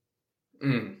emotion.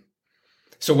 Mm.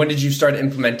 So when did you start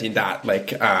implementing that?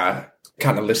 Like,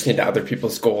 kind of listening to other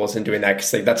people's goals and doing that?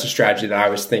 Because that's a strategy that I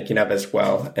was thinking of as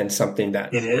well. And something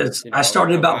that it is. I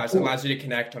started allows you to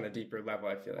connect on a deeper level,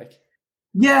 I feel like.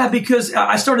 Yeah, because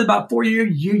I started about 4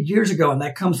 years ago, and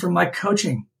that comes from my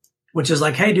coaching, which is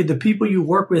like, hey, dude, the people you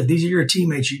work with, these are your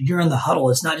teammates. You're in the huddle.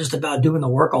 It's not just about doing the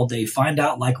work all day. Find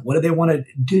out, like, what do they want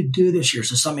to do this year?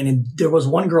 So there was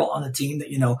one girl on the team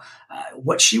that,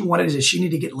 what she wanted is that she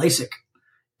needed to get LASIK,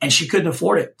 and she couldn't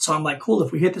afford it. So I'm like, cool,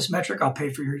 if we hit this metric, I'll pay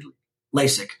for your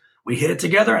LASIK. We hit it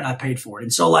together, and I paid for it.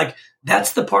 And so, like,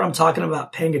 that's the part I'm talking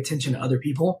about, paying attention to other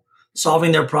people,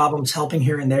 solving their problems, helping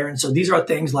here and there. And so these are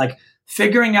things like,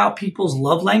 figuring out people's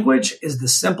love language is the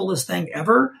simplest thing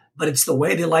ever, but it's the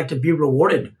way they like to be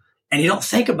rewarded. And you don't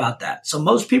think about that. So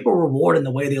most people reward in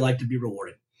the way they like to be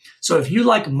rewarded. So if you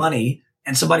like money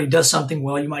and somebody does something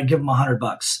well, you might give them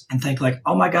 $100 and think like,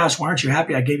 oh my gosh, why aren't you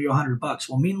happy? I gave you $100.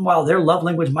 Well, meanwhile, their love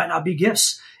language might not be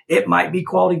gifts. It might be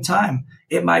quality time.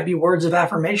 It might be words of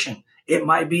affirmation. It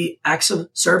might be acts of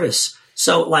service.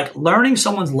 So like learning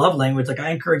someone's love language, like I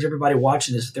encourage everybody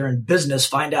watching this, if they're in business,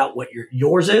 find out what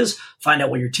yours is, find out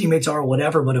what your teammates are,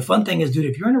 whatever. But a fun thing is, dude,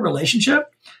 if you're in a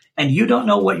relationship and you don't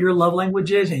know what your love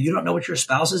language is and you don't know what your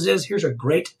spouse's is, here's a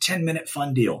great 10-minute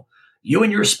fun deal. You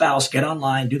and your spouse get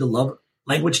online, do the love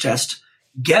language test,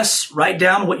 write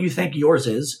down what you think yours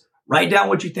is, write down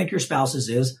what you think your spouse's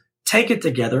is, take it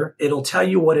together. It'll tell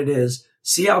you what it is.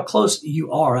 See how close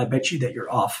you are. I bet you that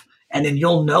you're off. And then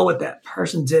you'll know what that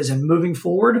person's is. And moving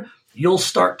forward, you'll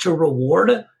start to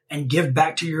reward and give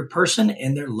back to your person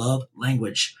in their love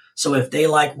language. So if they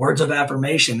like words of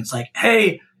affirmation, it's like,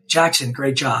 hey, Jackson,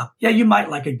 great job. Yeah, you might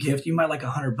like a gift. You might like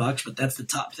 $100, but that's the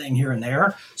top thing here and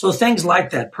there. So things like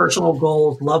that, personal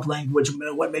goals, love language,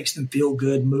 what makes them feel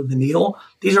good, move the needle.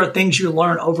 These are things you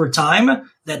learn over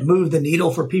time that move the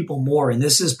needle for people more. And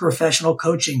this is professional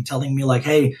coaching telling me like,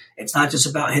 hey, it's not just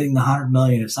about hitting the 100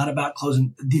 million. It's not about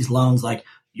closing these loans. Like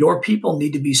your people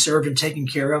need to be served and taken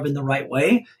care of in the right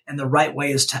way. And the right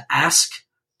way is to ask,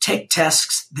 take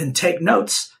tasks, then take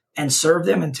notes and serve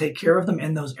them and take care of them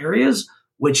in those areas,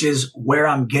 which is where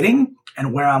I'm getting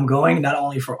and where I'm going, not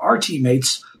only for our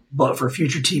teammates, but for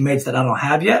future teammates that I don't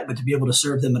have yet, but to be able to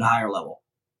serve them at a higher level.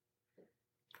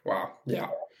 Wow. Yeah.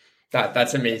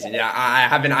 That's amazing. Yeah. I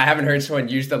haven't heard someone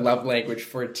use the love language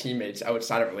for teammates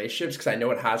outside of relationships, because I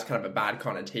know it has kind of a bad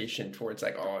connotation towards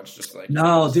like, oh, it's just like.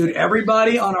 No, dude,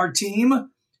 everybody on our team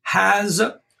has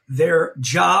their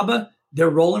job, their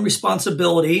role and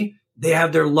responsibility. They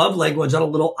have their love language on a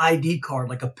little ID card,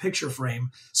 like a picture frame.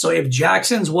 So if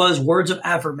Jackson's was words of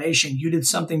affirmation, you did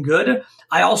something good.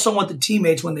 I also want the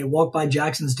teammates, when they walk by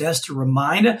Jackson's desk, to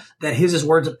remind that his is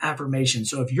words of affirmation.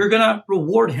 So if you're going to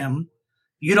reward him,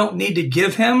 you don't need to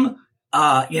give him,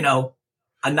 a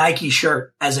Nike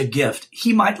shirt as a gift.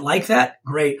 He might like that.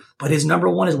 Great. But his number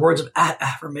one is words of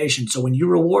affirmation. So when you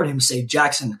reward him, say,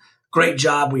 Jackson, great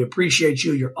job. We appreciate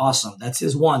you. You're awesome. That's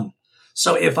his one.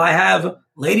 So if I have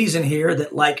ladies in here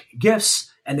that like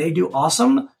gifts and they do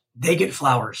awesome, they get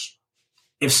flowers.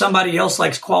 If somebody else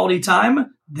likes quality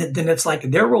time, then it's like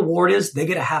their reward is they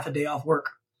get a half a day off work.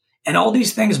 And all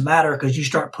these things matter because you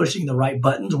start pushing the right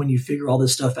buttons when you figure all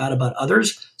this stuff out about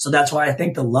others. So that's why I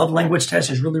think the love language test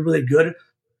is really, really good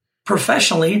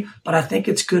professionally, but I think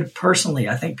it's good personally.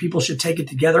 I think people should take it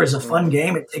together as a fun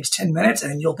game. It takes 10 minutes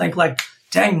and you'll think like,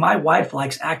 dang, my wife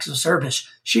likes acts of service.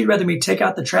 She'd rather me take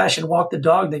out the trash and walk the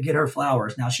dog than get her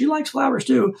flowers. Now, she likes flowers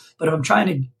too, but if I'm trying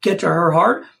to get to her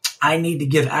heart, I need to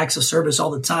give acts of service all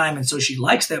the time. And so she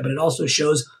likes that, but it also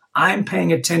shows I'm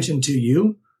paying attention to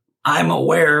you. I'm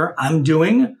aware I'm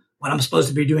doing what I'm supposed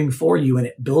to be doing for you, and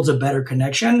it builds a better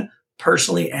connection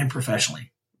personally and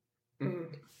professionally.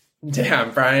 Damn,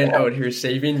 Brian out here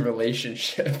saving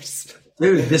relationships.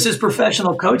 Dude, this is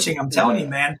professional coaching. I'm telling you,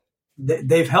 man.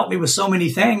 They've helped me with so many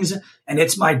things, and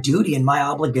it's my duty and my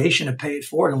obligation to pay it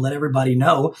forward and let everybody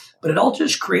know. But it all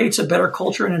just creates a better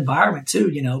culture and environment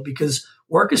too, because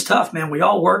work is tough, man. We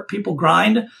all work. People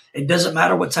grind. It doesn't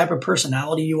matter what type of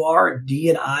personality you are, D,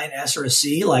 an I, an S, or a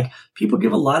C. Like people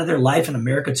give a lot of their life in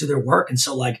America to their work. And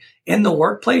so like in the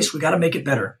workplace, we got to make it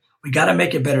better. We got to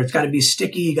make it better. It's got to be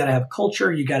sticky. You got to have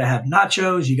culture. You got to have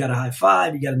nachos. You got to high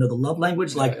five. You got to know the love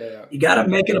language. Like you got to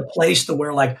make it a place to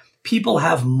where like people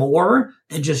have more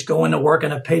than just going to work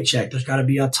and a paycheck. There's got to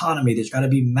be autonomy. There's got to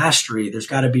be mastery. There's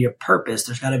got to be a purpose.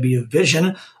 There's got to be a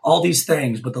vision, all these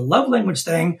things. But the love language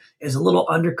thing is a little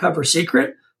undercover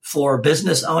secret for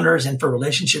business owners and for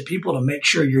relationship people to make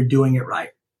sure you're doing it right.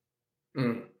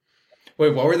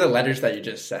 Wait, what were the letters that you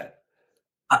just said?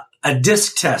 A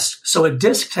DISC test. So a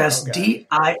DISC test, okay.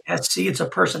 DISC, it's a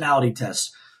personality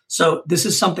test. So this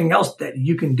is something else that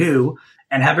you can do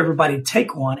and have everybody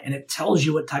take one, and it tells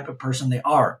you what type of person they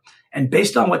are. And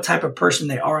based on what type of person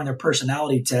they are in their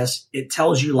personality test, it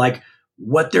tells you like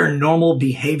what their normal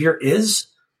behavior is,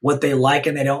 what they like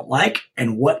and they don't like,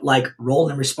 and what like role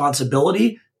and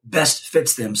responsibility best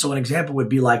fits them. So an example would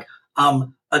be like,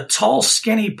 a tall,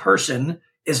 skinny person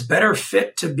is better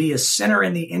fit to be a center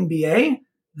in the NBA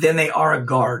than they are a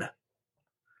guard.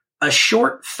 A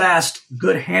short, fast,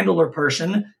 good handler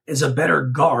person is a better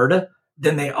guard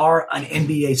than they are an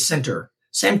NBA center.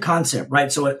 Same concept, right?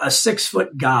 So a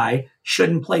 6-foot guy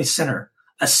shouldn't play center.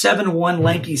 A 7'1"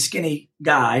 lanky, skinny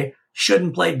guy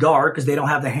shouldn't play guard because they don't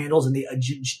have the handles and the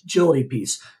agility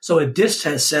piece. So a DISC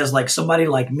test says like somebody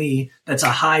like me that's a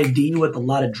high D with a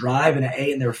lot of drive and an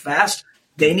A and they're fast,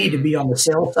 They need to be on the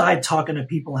sales side, talking to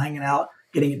people, hanging out,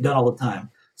 getting it done all the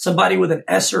time. Somebody with an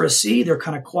S or a C, they're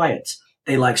kind of quiet.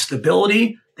 They like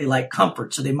stability. They like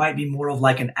comfort. So they might be more of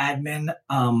like an admin,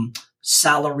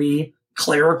 salary,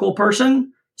 clerical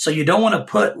person. So you don't want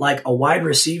to put like a wide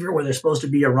receiver where they're supposed to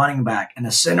be a running back and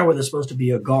a center where they're supposed to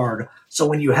be a guard. So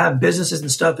when you have businesses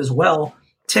and stuff as well,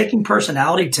 taking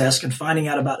personality tests and finding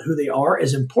out about who they are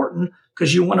is important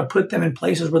because you want to put them in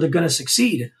places where they're going to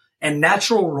succeed. And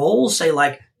natural roles say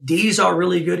like D's are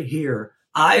really good here.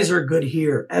 I's are good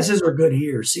here. S's are good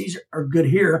here. C's are good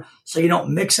here. So you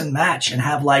don't mix and match and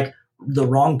have like the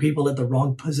wrong people at the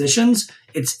wrong positions.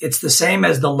 It's the same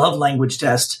as the love language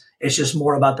test. It's just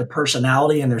more about the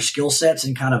personality and their skill sets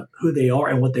and kind of who they are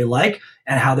and what they like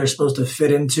and how they're supposed to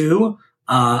fit into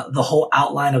the whole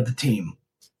outline of the team.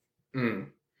 Mm.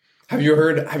 Have you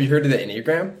heard of the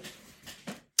Enneagram?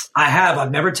 I have.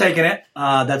 I've never taken it.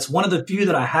 That's one of the few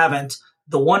that I haven't.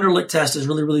 The Wonderlic test is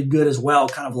really, really good as well.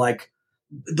 Kind of like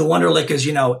the Wonderlic is,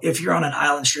 if you're on an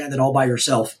island stranded all by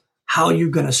yourself, how are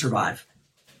you going to survive?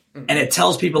 Mm. And it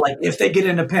tells people like if they get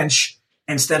in a pinch,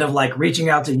 instead of like reaching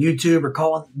out to YouTube or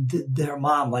calling their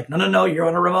mom, like, no, you're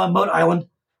on a remote island.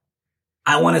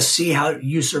 I want to see how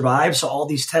you survive. So all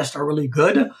these tests are really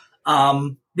good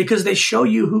because they show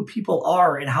you who people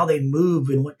are and how they move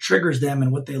and what triggers them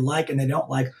and what they like and they don't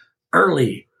like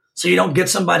early. So you don't get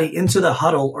somebody into the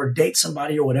huddle or date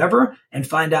somebody or whatever and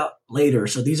find out later.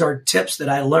 So these are tips that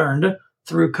I learned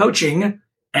through coaching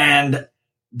and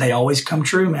they always come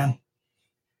true, man.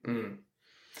 Mm.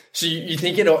 So you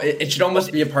think it should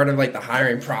almost be a part of like the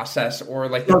hiring process or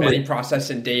like the vetting process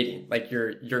in dating, like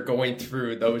you're going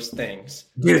through those things.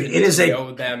 Dude, it is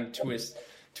know them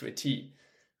to a T.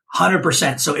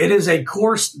 100%. So it is a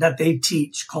course that they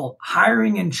teach called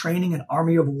Hiring and Training an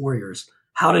Army of Warriors,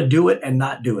 how to do it and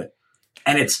not do it.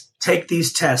 And it's take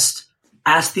these tests,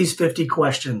 ask these 50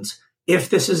 questions. If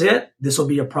this is it, this will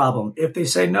be a problem. If they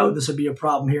say no, this will be a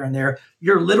problem here and there.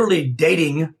 You're literally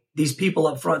dating these people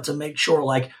up front to make sure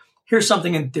like, here's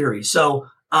something in theory. So,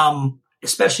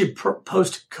 especially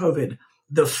post-COVID,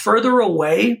 the further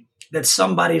away that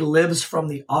somebody lives from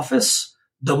the office,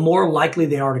 the more likely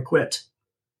they are to quit.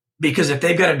 Because if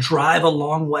they've got to drive a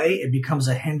long way, it becomes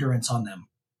a hindrance on them.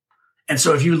 And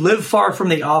so if you live far from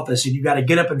the office and you got to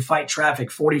get up and fight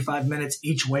traffic 45 minutes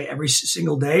each way every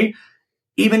single day,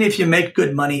 even if you make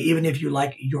good money, even if you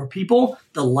like your people,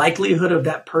 the likelihood of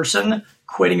that person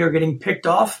quitting or getting picked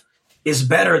off is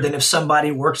better than if somebody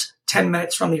works 10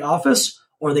 minutes from the office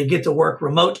or they get to work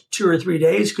remote 2 or 3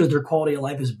 days because their quality of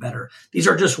life is better. These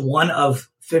are just one of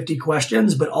 50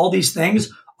 questions, but all these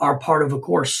things are part of a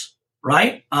course,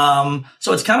 right?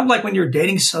 So it's kind of like when you're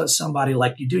dating somebody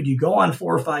like you go on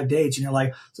 4 or 5 dates and you're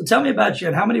like, so tell me about you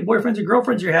and how many boyfriends or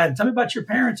girlfriends you had. Tell me about your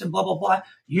parents and blah, blah, blah.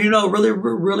 Really,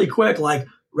 really quick, like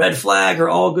red flag or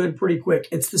all good pretty quick.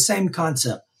 It's the same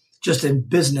concept. Just in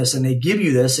business, and they give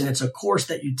you this, and it's a course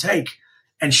that you take.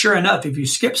 And sure enough, if you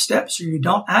skip steps or you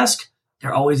don't ask,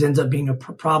 there always ends up being a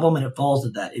problem, and it falls to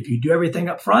that. If you do everything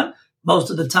up front, most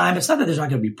of the time, it's not that there's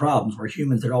not going to be problems. We're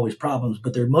humans, there are always problems,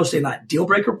 but they're mostly not deal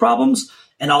breaker problems,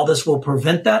 and all this will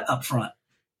prevent that up front.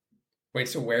 Wait,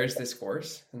 so where is this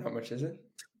course, and how much is it?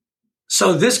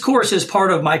 So this course is part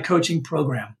of my coaching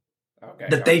program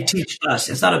that they teach us.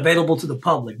 It's not available to the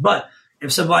public, but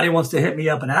if somebody wants to hit me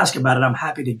up and ask about it, I'm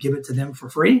happy to give it to them for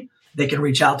free. They can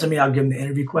reach out to me. I'll give them the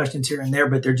interview questions here and there,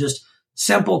 but they're just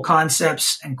simple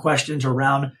concepts and questions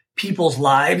around people's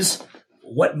lives,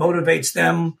 what motivates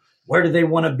them, where do they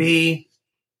want to be,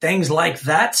 things like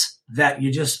that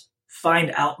you just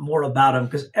find out more about them.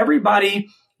 Because everybody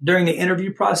during the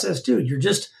interview process, dude,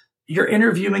 you're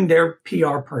interviewing their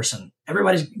PR person.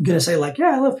 Everybody's going to say like,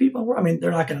 yeah, I love people. I mean, they're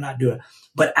not going to not do it.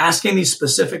 But asking these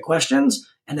specific questions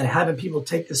and then having people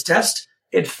take this test,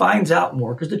 it finds out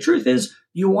more. Because the truth is,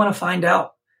 you want to find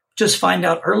out. Just find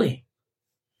out early.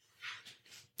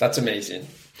 That's amazing.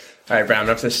 All right, Brian, I'm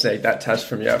going to have to snake that test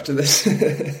from you after this.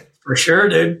 For sure,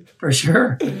 dude. For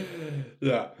sure.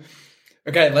 Yeah.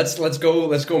 Okay, let's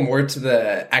go more to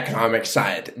the economic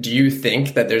side. Do you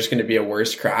think that there's going to be a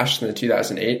worse crash than the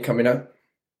 2008 coming up?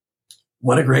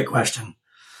 What a great question.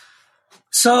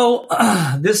 So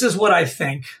this is what I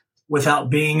think without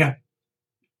being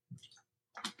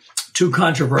too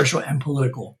controversial and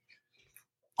political.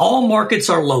 All markets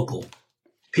are local.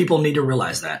 People need to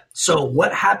realize that. So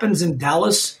what happens in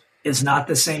Dallas is not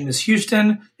the same as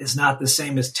Houston. It's not the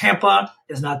same as Tampa.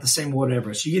 It's not the same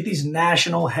whatever. So you get these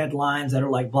national headlines that are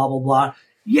like blah, blah, blah.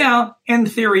 Yeah, in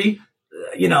theory,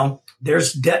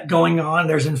 there's debt going on.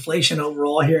 There's inflation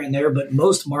overall here and there, but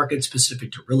most markets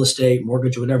specific to real estate,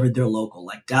 mortgage, whatever, they're local.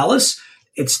 Like Dallas,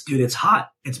 it's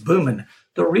hot. It's booming.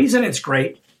 The reason it's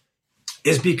great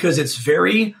is because it's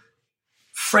very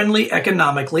friendly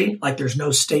economically. Like there's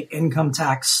no state income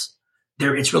tax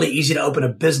there. It's really easy to open a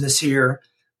business here.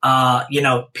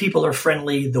 People are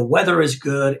friendly. The weather is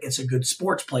good. It's a good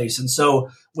sports place. And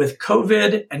so with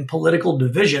COVID and political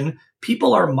division,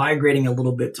 people are migrating a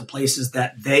little bit to places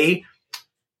that they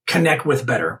connect with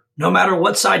better. No matter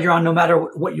what side you're on, no matter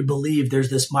what you believe, there's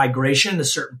this migration to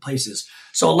certain places.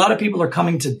 So a lot of people are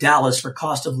coming to Dallas for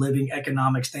cost of living,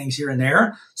 economics, things here and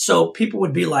there. So people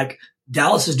would be like,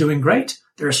 Dallas is doing great.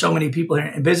 There are so many people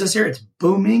in business here. It's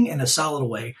booming in a solid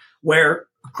way, where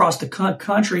across the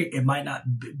country, it might not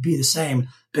be the same.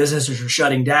 Businesses are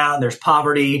shutting down. There's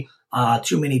poverty,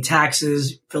 too many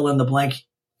taxes, fill in the blank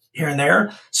here and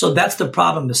there. So that's the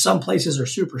problem. Is some places are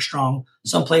super strong.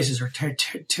 Some places are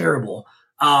terrible.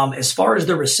 As far as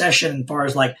the recession, as far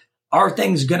as like, are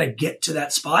things going to get to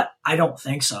that spot? I don't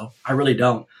think so. I really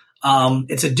don't.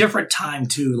 It's a different time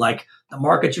too. Like the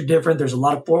markets are different. There's a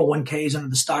lot of 401ks under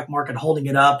the stock market holding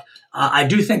it up. I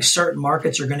do think certain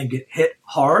markets are going to get hit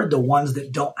hard. The ones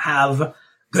that don't have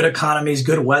good economies,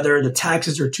 good weather, the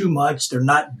taxes are too much. They're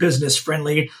not business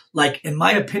friendly. Like in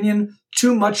my opinion,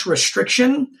 too much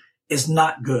restriction is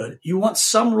not good. You want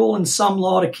some rule and some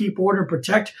law to keep order and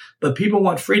protect, but people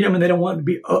want freedom and they don't want to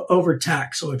be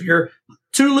overtaxed. So if you're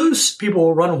too loose, people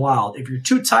will run wild. If you're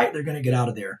too tight, they're going to get out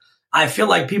of there. I feel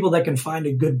like people that can find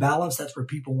a good balance, that's where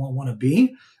people want to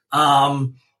be.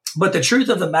 But the truth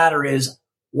of the matter is,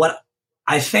 what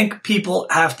I think people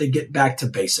have to get back to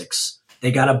basics.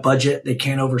 They got a budget. They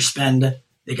can't overspend.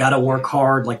 They got to work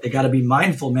hard. Like they got to be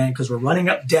mindful, man, because we're running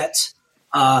up debt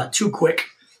too quick.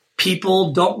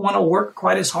 People don't want to work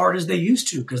quite as hard as they used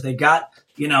to because they got,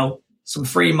 some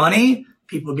free money.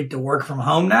 People get to work from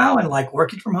home now, and like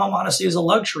working from home, honestly, is a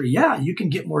luxury. Yeah, you can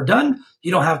get more done.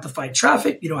 You don't have to fight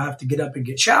traffic. You don't have to get up and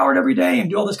get showered every day and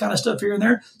do all this kind of stuff here and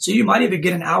there. So you might even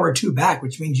get an hour or two back,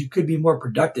 which means you could be more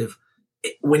productive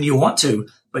when you want to.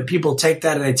 But people take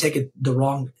that and they take it the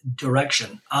wrong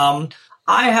direction. I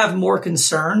have more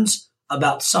concerns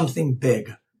about something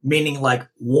big, meaning like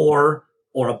war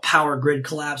or a power grid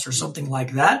collapse or something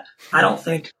like that. I don't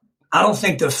think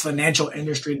the financial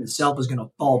industry in itself is going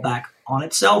to fall back on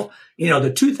itself.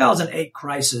 The 2008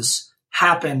 crisis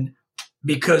happened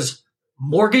because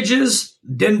mortgages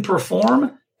didn't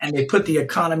perform and they put the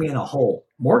economy in a hole.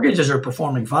 Mortgages are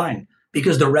performing fine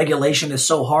because the regulation is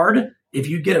so hard. If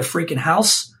you get a freaking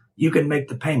house, you can make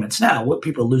the payments. Now, what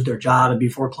people lose their job and be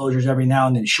foreclosures every now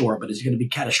and then, sure, but is it going to be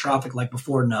catastrophic like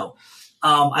before? No.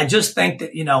 I just think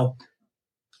that,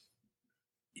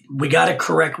 we got to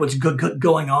correct what's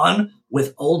going on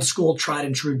with old school tried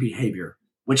and true behavior,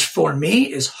 which for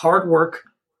me is hard work,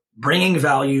 bringing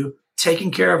value,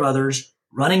 taking care of others,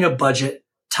 running a budget,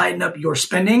 tighten up your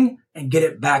spending and get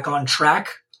it back on track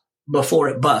before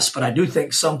it busts. But I do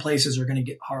think some places are going to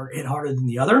get hit harder than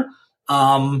the other.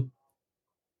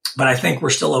 But I think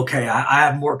we're still okay. I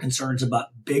have more concerns about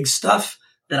big stuff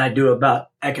than I do about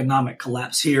economic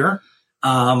collapse here.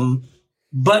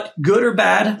 But good or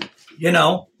bad,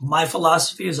 my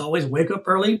philosophy is always wake up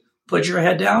early, put your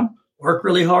head down, work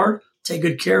really hard, take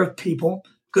good care of people.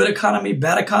 Good economy,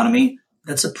 bad economy,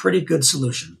 that's a pretty good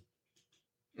solution.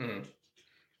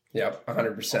 Yep,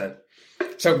 100%.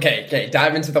 So, okay,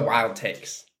 dive into the wild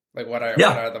takes. Like, what are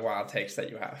the wild takes that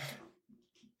you have?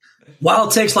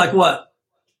 Wild takes like what?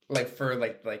 Like for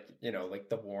like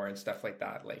the war and stuff like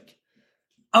that. Like,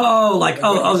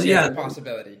 yeah,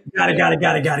 possibility. Got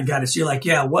it. So you're like,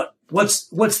 yeah,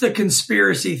 what's the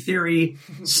conspiracy theory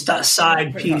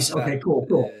side piece? Okay,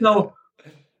 cool. So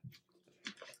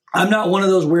I'm not one of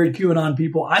those weird QAnon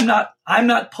people. I'm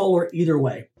not polar either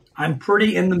way. I'm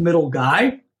pretty in the middle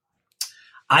guy.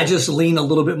 I just lean a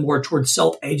little bit more towards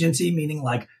self-agency, meaning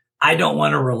like I don't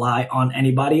want to rely on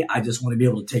anybody. I just want to be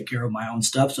able to take care of my own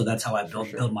stuff. So that's how I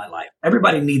build my life.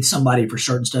 Everybody needs somebody for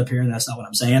certain stuff here, and that's not what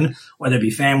I'm saying. Whether it be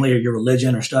family or your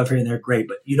religion or stuff here and there, great.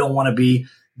 But you don't want to be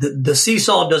the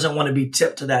seesaw doesn't want to be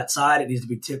tipped to that side. It needs to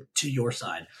be tipped to your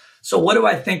side. So what do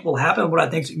I think will happen? What I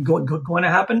think is going to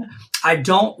happen? I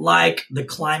don't like the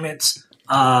climate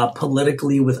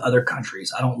politically with other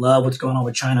countries. I don't love what's going on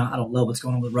with China. I don't love what's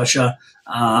going on with Russia.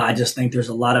 I just think there's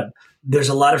a lot of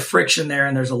friction there,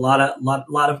 and there's a lot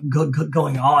of good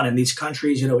going on in these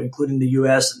countries, including the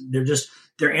U.S.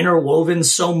 They're interwoven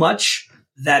so much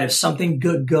that if something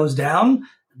good goes down,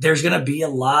 there's going to be a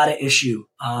lot of issue.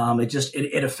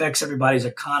 It affects everybody's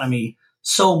economy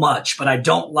so much, but I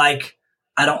don't like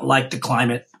the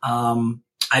climate.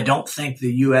 I don't think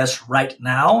the U.S. right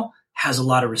now has a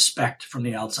lot of respect from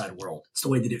the outside world. It's the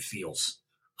way that it feels.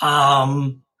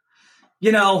 Other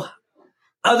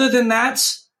than that,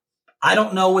 I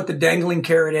don't know what the dangling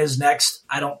carrot is next.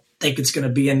 I don't think it's going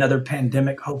to be another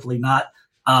pandemic. Hopefully not.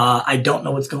 I don't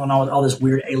know what's going on with all this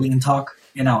weird alien talk.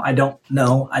 I don't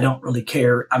know. I don't really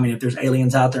care. I mean, if there's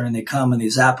aliens out there and they come and they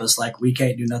zap us, like, we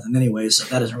can't do nothing anyway. So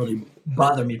that doesn't really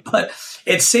bother me. But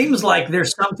it seems like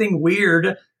there's something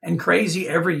weird and crazy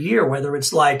every year, whether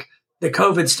it's like the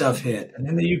COVID stuff hit and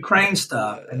then the Ukraine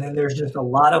stuff. And then there's just a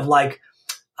lot of like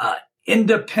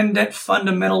independent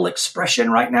fundamental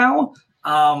expression right now.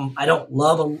 I don't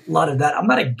love a lot of that. I'm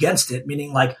not against it,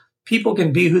 meaning like people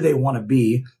can be who they want to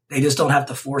be. They just don't have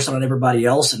to force it on everybody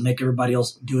else and make everybody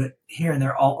else do it here and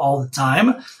there all the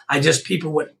time. I wish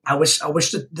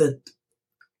that the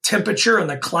temperature and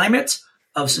the climate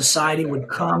of society would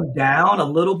calm down a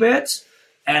little bit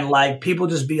and like people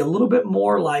just be a little bit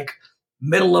more like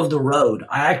middle of the road.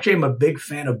 I actually am a big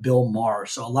fan of Bill Maher.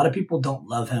 So a lot of people don't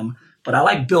love him, but I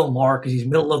like Bill Maher because he's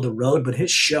middle of the road, but his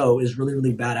show is really,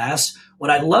 really badass.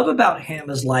 What I love about him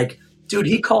is like, dude,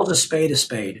 he calls a spade a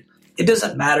spade. It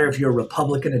doesn't matter if you're a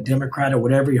Republican, a Democrat, or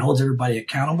whatever. He holds everybody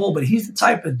accountable. But he's the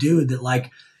type of dude that, like,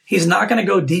 he's not going to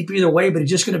go deep either way, but he's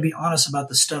just going to be honest about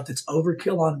the stuff that's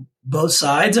overkill on both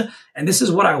sides. And this is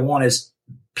what I want is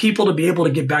people to be able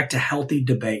to get back to healthy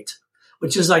debate,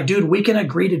 which is like, dude, we can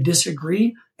agree to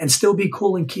disagree and still be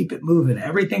cool and keep it moving.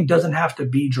 Everything doesn't have to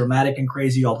be dramatic and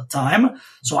crazy all the time.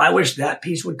 So I wish that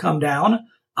piece would come down.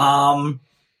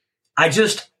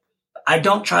 I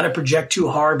don't try to project too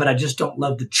hard, but I just don't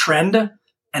love the trend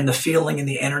and the feeling and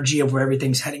the energy of where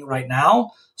everything's heading right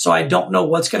now. So I don't know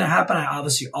what's going to happen. I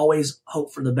obviously always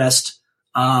hope for the best.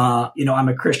 I'm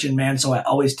a Christian man, so I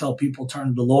always tell people turn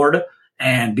to the Lord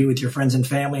and be with your friends and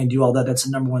family and do all that. That's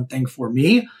the number one thing for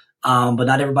me. But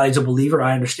not everybody's a believer.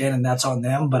 I understand, and that's on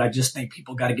them. But I just think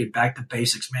people got to get back to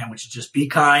basics, man, which is just be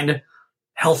kind,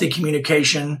 healthy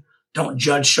communication, don't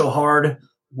judge so hard.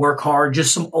 Work hard,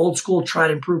 just some old school tried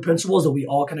and true principles that we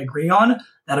all can agree on.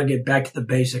 That'll get back to the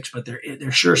basics. But there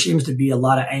sure seems to be a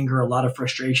lot of anger, a lot of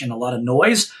frustration, a lot of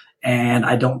noise. And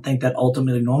I don't think that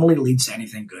ultimately normally leads to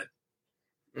anything good.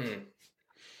 Mm.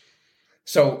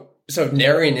 So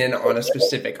narrowing in on a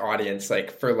specific audience,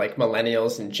 like for like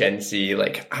millennials and Gen Z,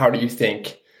 like how do you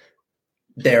think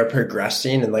they're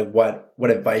progressing and like what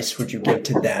advice would you give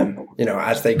to them,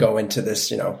 as they go into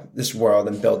this, this world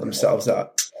and build themselves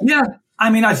up? Yeah. I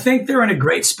mean, I think they're in a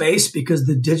great space because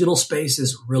the digital space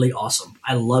is really awesome.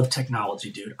 I love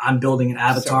technology, dude. I'm building an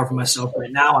avatar for myself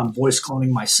right now. I'm voice cloning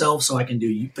myself so I can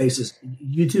do faces,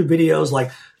 YouTube videos.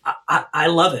 Like, I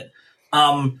love it.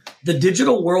 The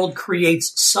digital world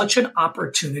creates such an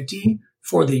opportunity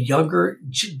for the younger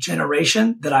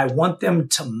generation that I want them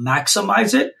to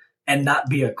maximize it and not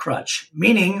be a crutch.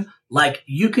 Meaning, like,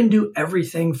 you can do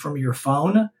everything from your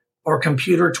phone or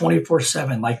computer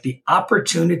 24/7. Like the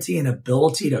opportunity and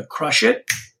ability to crush it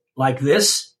like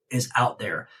this is out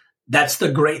there. That's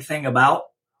the great thing about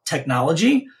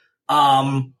technology.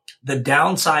 The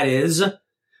downside is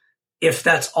if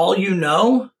that's all you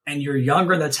know and you're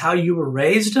younger, that's how you were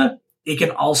raised, it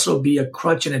can also be a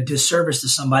crutch and a disservice to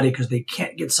somebody because they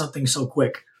can't get something so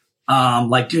quick.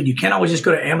 Like, dude, you can't always just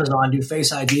go to Amazon, do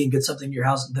Face ID and get something in your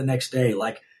house the next day.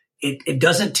 Like it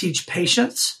doesn't teach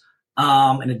patience.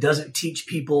 And it doesn't teach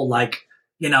people like,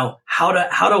 how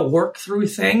to work through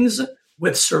things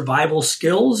with survival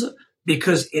skills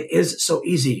because it is so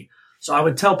easy. So I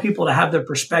would tell people to have the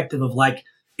perspective of like,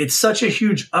 it's such a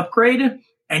huge upgrade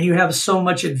and you have so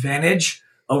much advantage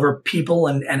over people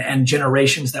and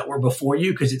generations that were before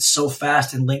you because it's so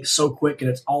fast and linked so quick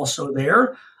and it's also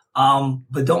there.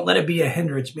 But don't let it be a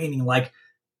hindrance, meaning like,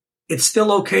 it's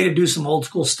still okay to do some old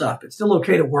school stuff. It's still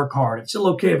okay to work hard. It's still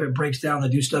okay if it breaks down to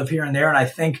do stuff here and there. And I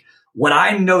think what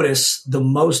I notice the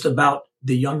most about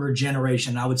the younger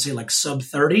generation, I would say like sub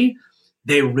 30,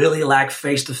 they really lack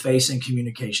face-to-face and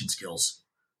communication skills.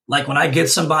 Like when I get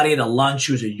somebody at a lunch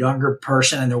who's a younger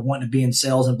person and they're wanting to be in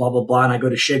sales and blah, blah, blah, and I go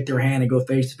to shake their hand and go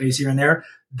face-to-face here and there,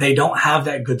 they don't have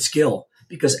that good skill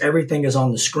because everything is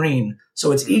on the screen.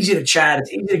 So it's easy to chat.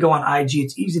 It's easy to go on IG.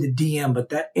 It's easy to DM, but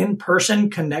that in-person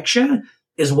connection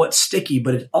is what's sticky,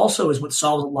 but it also is what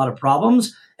solves a lot of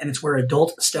problems. And it's where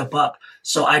adults step up.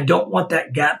 So I don't want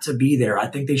that gap to be there. I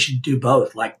think they should do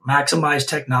both, like maximize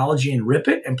technology and rip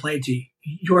it and play to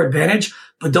your advantage,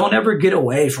 but don't ever get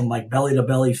away from like belly to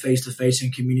belly, face to face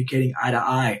and communicating eye to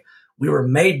eye. We were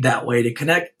made that way to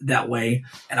connect that way.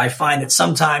 And I find that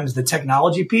sometimes the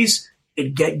technology piece,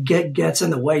 it gets in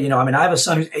the way. I have a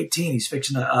son who's 18. He's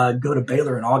fixing to go to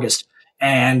Baylor in August.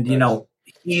 And,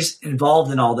 he's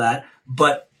involved in all that.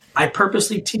 But I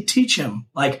purposely teach him.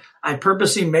 Like, I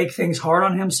purposely make things hard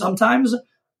on him sometimes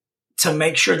to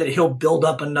make sure that he'll build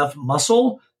up enough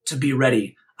muscle to be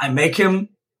ready. I make him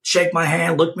shake my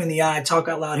hand, look me in the eye, talk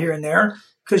out loud here and there,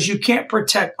 because you can't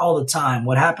protect all the time.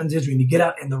 What happens is when you get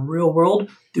out in the real world,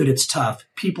 dude, it's tough.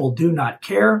 People do not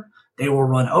care. They will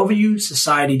run over you.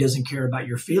 Society doesn't care about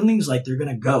your feelings. Like, they're going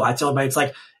to go. I tell everybody, it's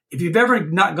like, if you've ever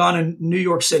not gone to New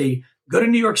York City, go to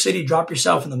New York City, drop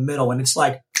yourself in the middle, and it's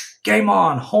like, game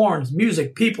on, horns,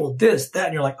 music, people, this, that.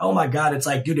 And you're like, oh my God. It's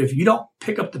like, dude, if you don't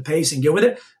pick up the pace and get with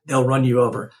it, they'll run you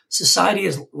over. Society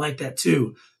is like that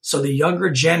too. So the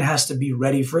younger gen has to be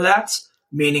ready for that.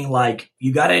 Meaning, like,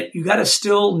 you gotta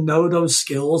still know those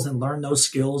skills and learn those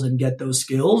skills and get those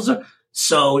skills,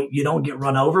 so you don't get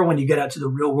run over when you get out to the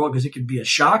real world, because it can be a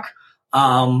shock.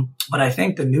 But I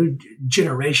think the new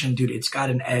generation, dude, it's got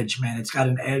an edge, man. It's got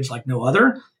an edge like no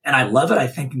other. And I love it. I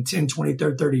think in 10, 20,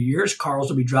 30 years, cars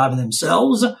will be driving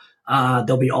themselves.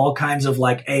 There'll be all kinds of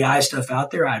like AI stuff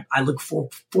out there. I look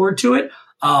forward to it.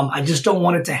 I just don't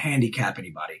want it to handicap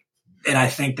anybody. And I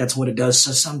think that's what it does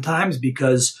sometimes,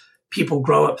 because people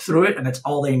grow up through it and that's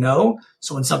all they know.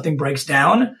 So when something breaks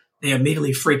down, they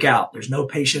immediately freak out. There's no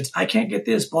patience. I can't get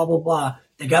this, blah, blah, blah.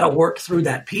 They got to work through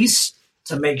that piece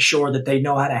to make sure that they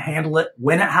know how to handle it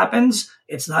when it happens.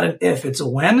 It's not an if, it's a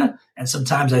when. And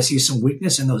sometimes I see some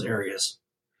weakness in those areas.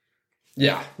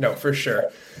 Yeah, no, for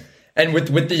sure. And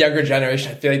with the younger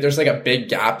generation, I feel like there's like a big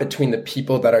gap between the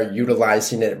people that are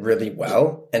utilizing it really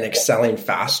well and excelling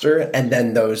faster, and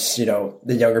then those, you know,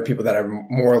 the younger people that are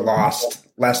more lost,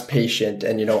 less patient,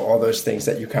 and, you know, all those things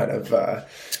that you kind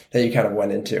of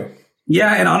went into.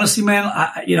 Yeah. And honestly, man,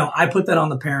 I put that on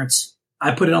the parents.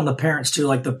 I put it on the parents too.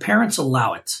 Like, the parents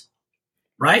allow it,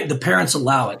 right? The parents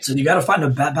allow it. So you got to find a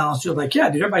balance too. Like, yeah,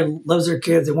 dude, everybody loves their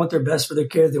kids. They want their best for their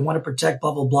kids. They want to protect,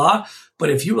 blah, blah, blah. But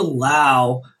if you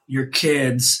allow your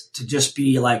kids to just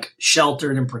be like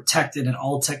sheltered and protected and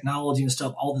all technology and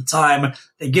stuff all the time,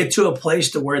 they get to a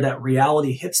place to where that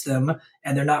reality hits them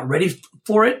and they're not ready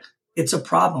for it. It's a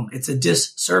problem. It's a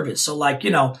disservice. So, like,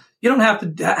 you know, you don't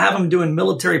have to have them doing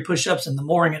military push-ups in the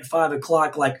morning at 5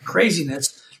 o'clock, like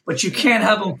craziness, but you can't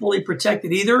have them fully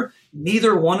protected either.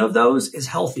 Neither one of those is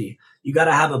healthy. You got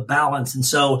to have a balance. And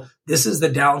so this is the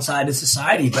downside of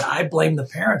society, but I blame the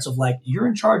parents of, like, you're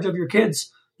in charge of your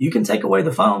kids. You can take away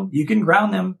the phone. You can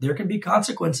ground them. There can be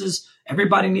consequences.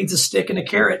 Everybody needs a stick and a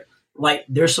carrot. Like,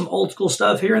 there's some old school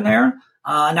stuff here and there.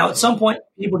 Now, at some point,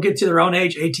 people get to their own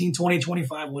age, 18, 20,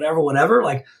 25, whatever.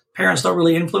 Like, parents don't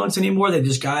really influence anymore. They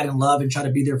just guide and love and try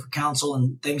to be there for counsel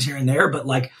and things here and there. But,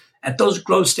 like, at those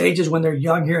growth stages when they're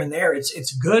young here and there,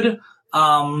 it's good,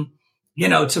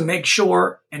 to make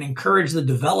sure and encourage the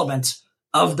development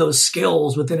of those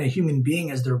skills within a human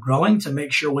being as they're growing, to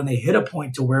make sure when they hit a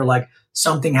point to where, like,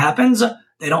 something happens,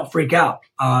 they don't freak out.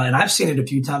 And I've seen it a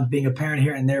few times being a parent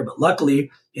here and there, but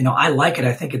luckily, I like it.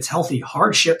 I think it's healthy.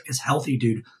 Hardship is healthy,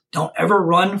 dude. Don't ever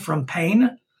run from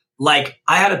pain. Like,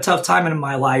 I had a tough time in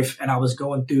my life and I was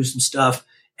going through some stuff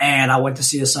and I went to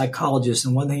see a psychologist.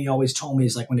 And one thing he always told me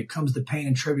is, like, when it comes to pain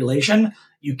and tribulation,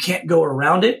 you can't go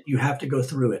around it. You have to go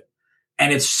through it.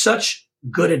 And it's such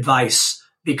good advice,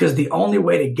 because the only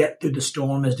way to get through the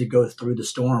storm is to go through the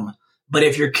storm. But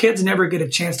if your kids never get a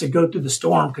chance to go through the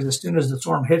storm, because as soon as the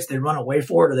storm hits, they run away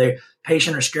for it, or they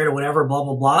patient or scared or whatever, blah,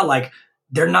 blah, blah, like,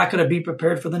 they're not going to be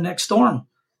prepared for the next storm.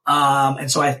 And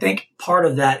so I think part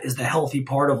of that is the healthy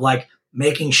part of, like,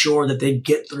 making sure that they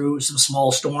get through some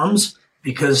small storms,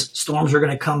 because storms are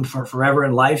going to come for forever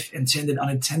in life, intended,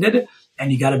 unintended,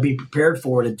 and you got to be prepared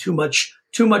for it. And too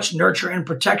much nurture and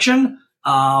protection,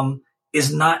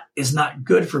 is not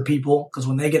good for people, because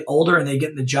when they get older and they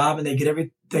get in the job and they get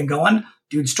everything going,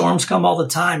 dude, storms come all the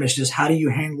time. It's just, how do you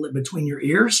handle it between your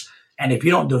ears? And if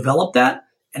you don't develop that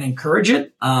and encourage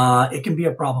it, it can be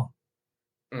a problem.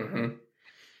 Mm-hmm.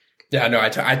 Yeah, no, I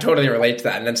totally relate to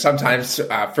that. And then sometimes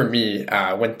for me,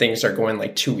 when things are going,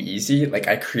 like, too easy, like,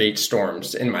 I create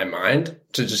storms in my mind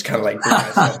to just kind of, like, bring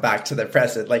myself back to the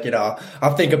present. Like,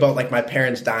 I'll think about, like, my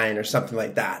parents dying or something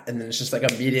like that. And then it's just like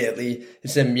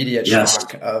it's an immediate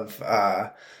shock of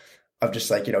just,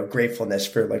 like, gratefulness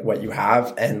for, like, what you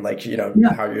have, and, like,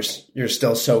 how you're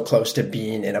still so close to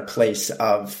being in a place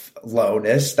of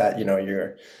lowness that,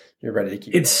 you're ready to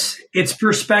keep going. It's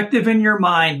perspective in your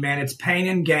mind, man. It's pain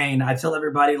and gain. I tell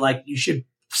everybody, like, you should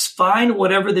find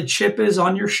whatever the chip is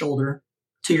on your shoulder,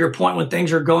 to your point, when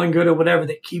things are going good or whatever,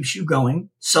 that keeps you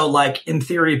going. So, like, in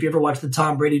theory, if you ever watch the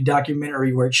Tom Brady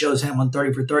documentary where it shows him on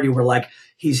 30 for 30, where, like,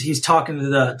 he's talking to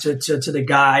the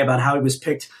guy about how he was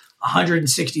picked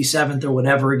 167th or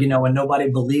whatever, and nobody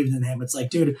believed in him. It's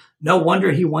like, dude, no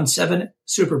wonder he won 7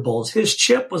 Super Bowls. His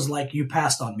chip was like, you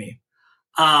passed on me.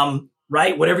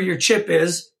 Right? Whatever your chip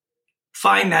is,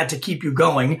 find that to keep you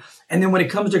going. And then when it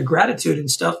comes to gratitude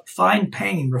and stuff, find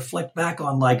pain, reflect back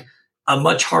on, like, a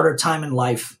much harder time in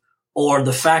life, or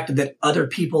the fact that other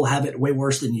people have it way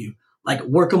worse than you. Like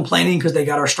we're complaining because they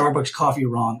got our Starbucks coffee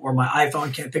wrong, or my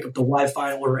iPhone can't pick up the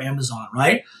Wi-Fi and order Amazon,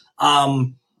 right?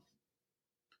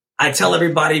 I tell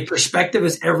everybody perspective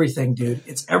is everything, dude.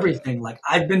 It's everything. Like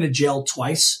I've been to jail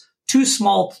twice, 2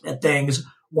 small things,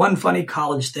 1 funny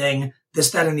college thing,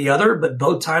 this, that, and the other, but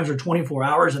both times are 24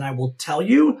 hours. And I will tell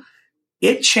you,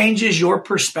 it changes your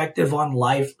perspective on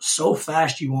life so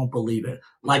fast you won't believe it.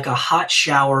 Like a hot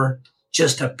shower,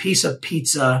 just a piece of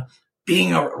pizza,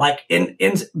 being like in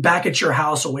back at your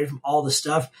house away from all the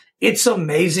stuff. It's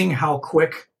amazing how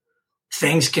quick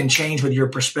things can change with your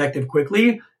perspective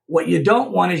quickly. What you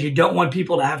don't want is you don't want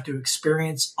people to have to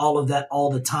experience all of that all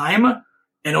the time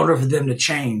in order for them to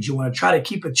change. You want to try to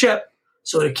keep a chip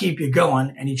so to keep you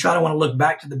going, and you try to want to look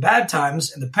back to the bad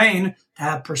times and the pain to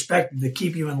have perspective to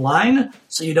keep you in line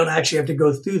so you don't actually have to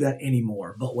go through that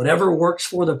anymore. But whatever works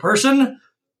for the person,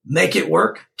 make it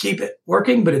work, keep it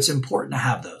working, but it's important to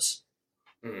have those.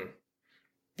 Mm.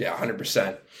 Yeah,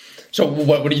 100%. So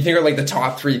what do you think are like the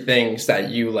top 3 things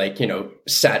that you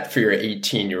set for your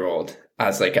 18-year-old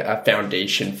as like a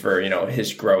foundation for,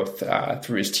 his growth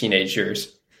through his teenage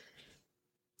years?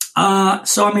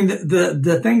 So, I mean,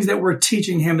 the things that we're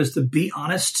teaching him is to be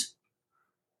honest,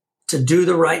 to do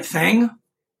the right thing,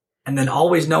 and then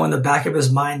always know in the back of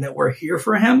his mind that we're here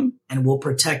for him and we'll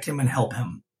protect him and help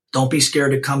him. Don't be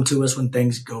scared to come to us when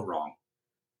things go wrong.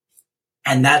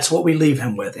 And that's what we leave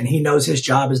him with. And he knows his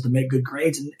job is to make good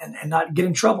grades and not get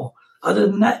in trouble. Other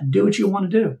than that, do what you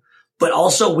want to do. But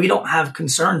also, we don't have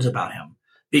concerns about him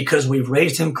because we've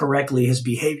raised him correctly. His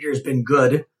behavior has been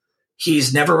good.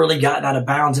 He's never really gotten out of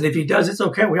bounds. And if he does, it's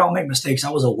okay. We all make mistakes. I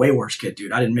was a way worse kid,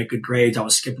 dude. I didn't make good grades. I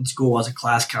was skipping school. I was a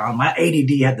class clown. My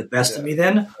ADD had the best of me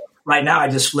then. Right now, I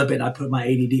just flip it and I put my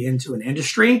ADD into an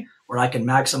industry where I can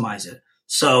maximize it.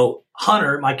 So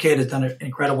Hunter, my kid, has done an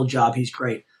incredible job. He's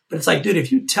great. But it's like, dude,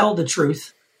 if you tell the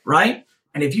truth, right?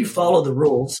 And if you follow the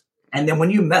rules, and then when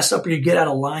you mess up or you get out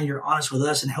of line, you're honest with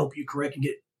us and help you correct and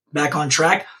get back on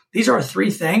track. These are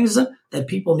 3 things that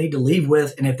people need to leave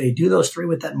with. And if they do those 3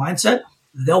 with that mindset,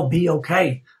 they'll be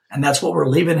okay. And that's what we're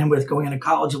leaving him with going into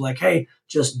college. Like, hey,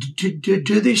 just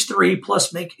do these 3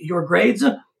 plus make your grades.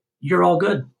 You're all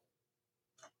good.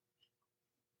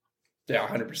 Yeah,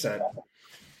 100%.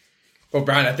 Well,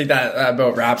 Brian, I think that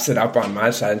about wraps it up on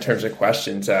my side in terms of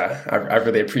questions. I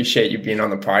really appreciate you being on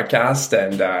the podcast,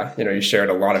 and you shared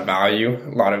a lot of value,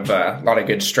 a lot of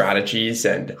good strategies,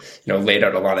 and laid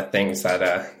out a lot of things that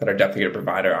are definitely going to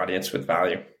provide our audience with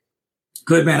value.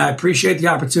 Good, man. I appreciate the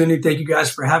opportunity. Thank you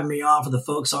guys for having me on. For the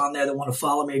folks on there that want to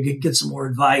follow me, get some more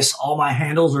advice. All my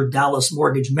handles are Dallas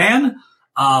Mortgage Man.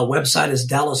 Website is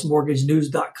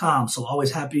dallasmortgagenews.com. So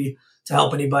always happy to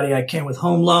help anybody I can with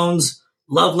home loans,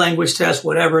 love language tests,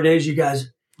 whatever it is. You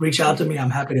guys reach out to me. I'm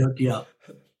happy to hook you up.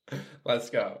 Let's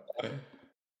go.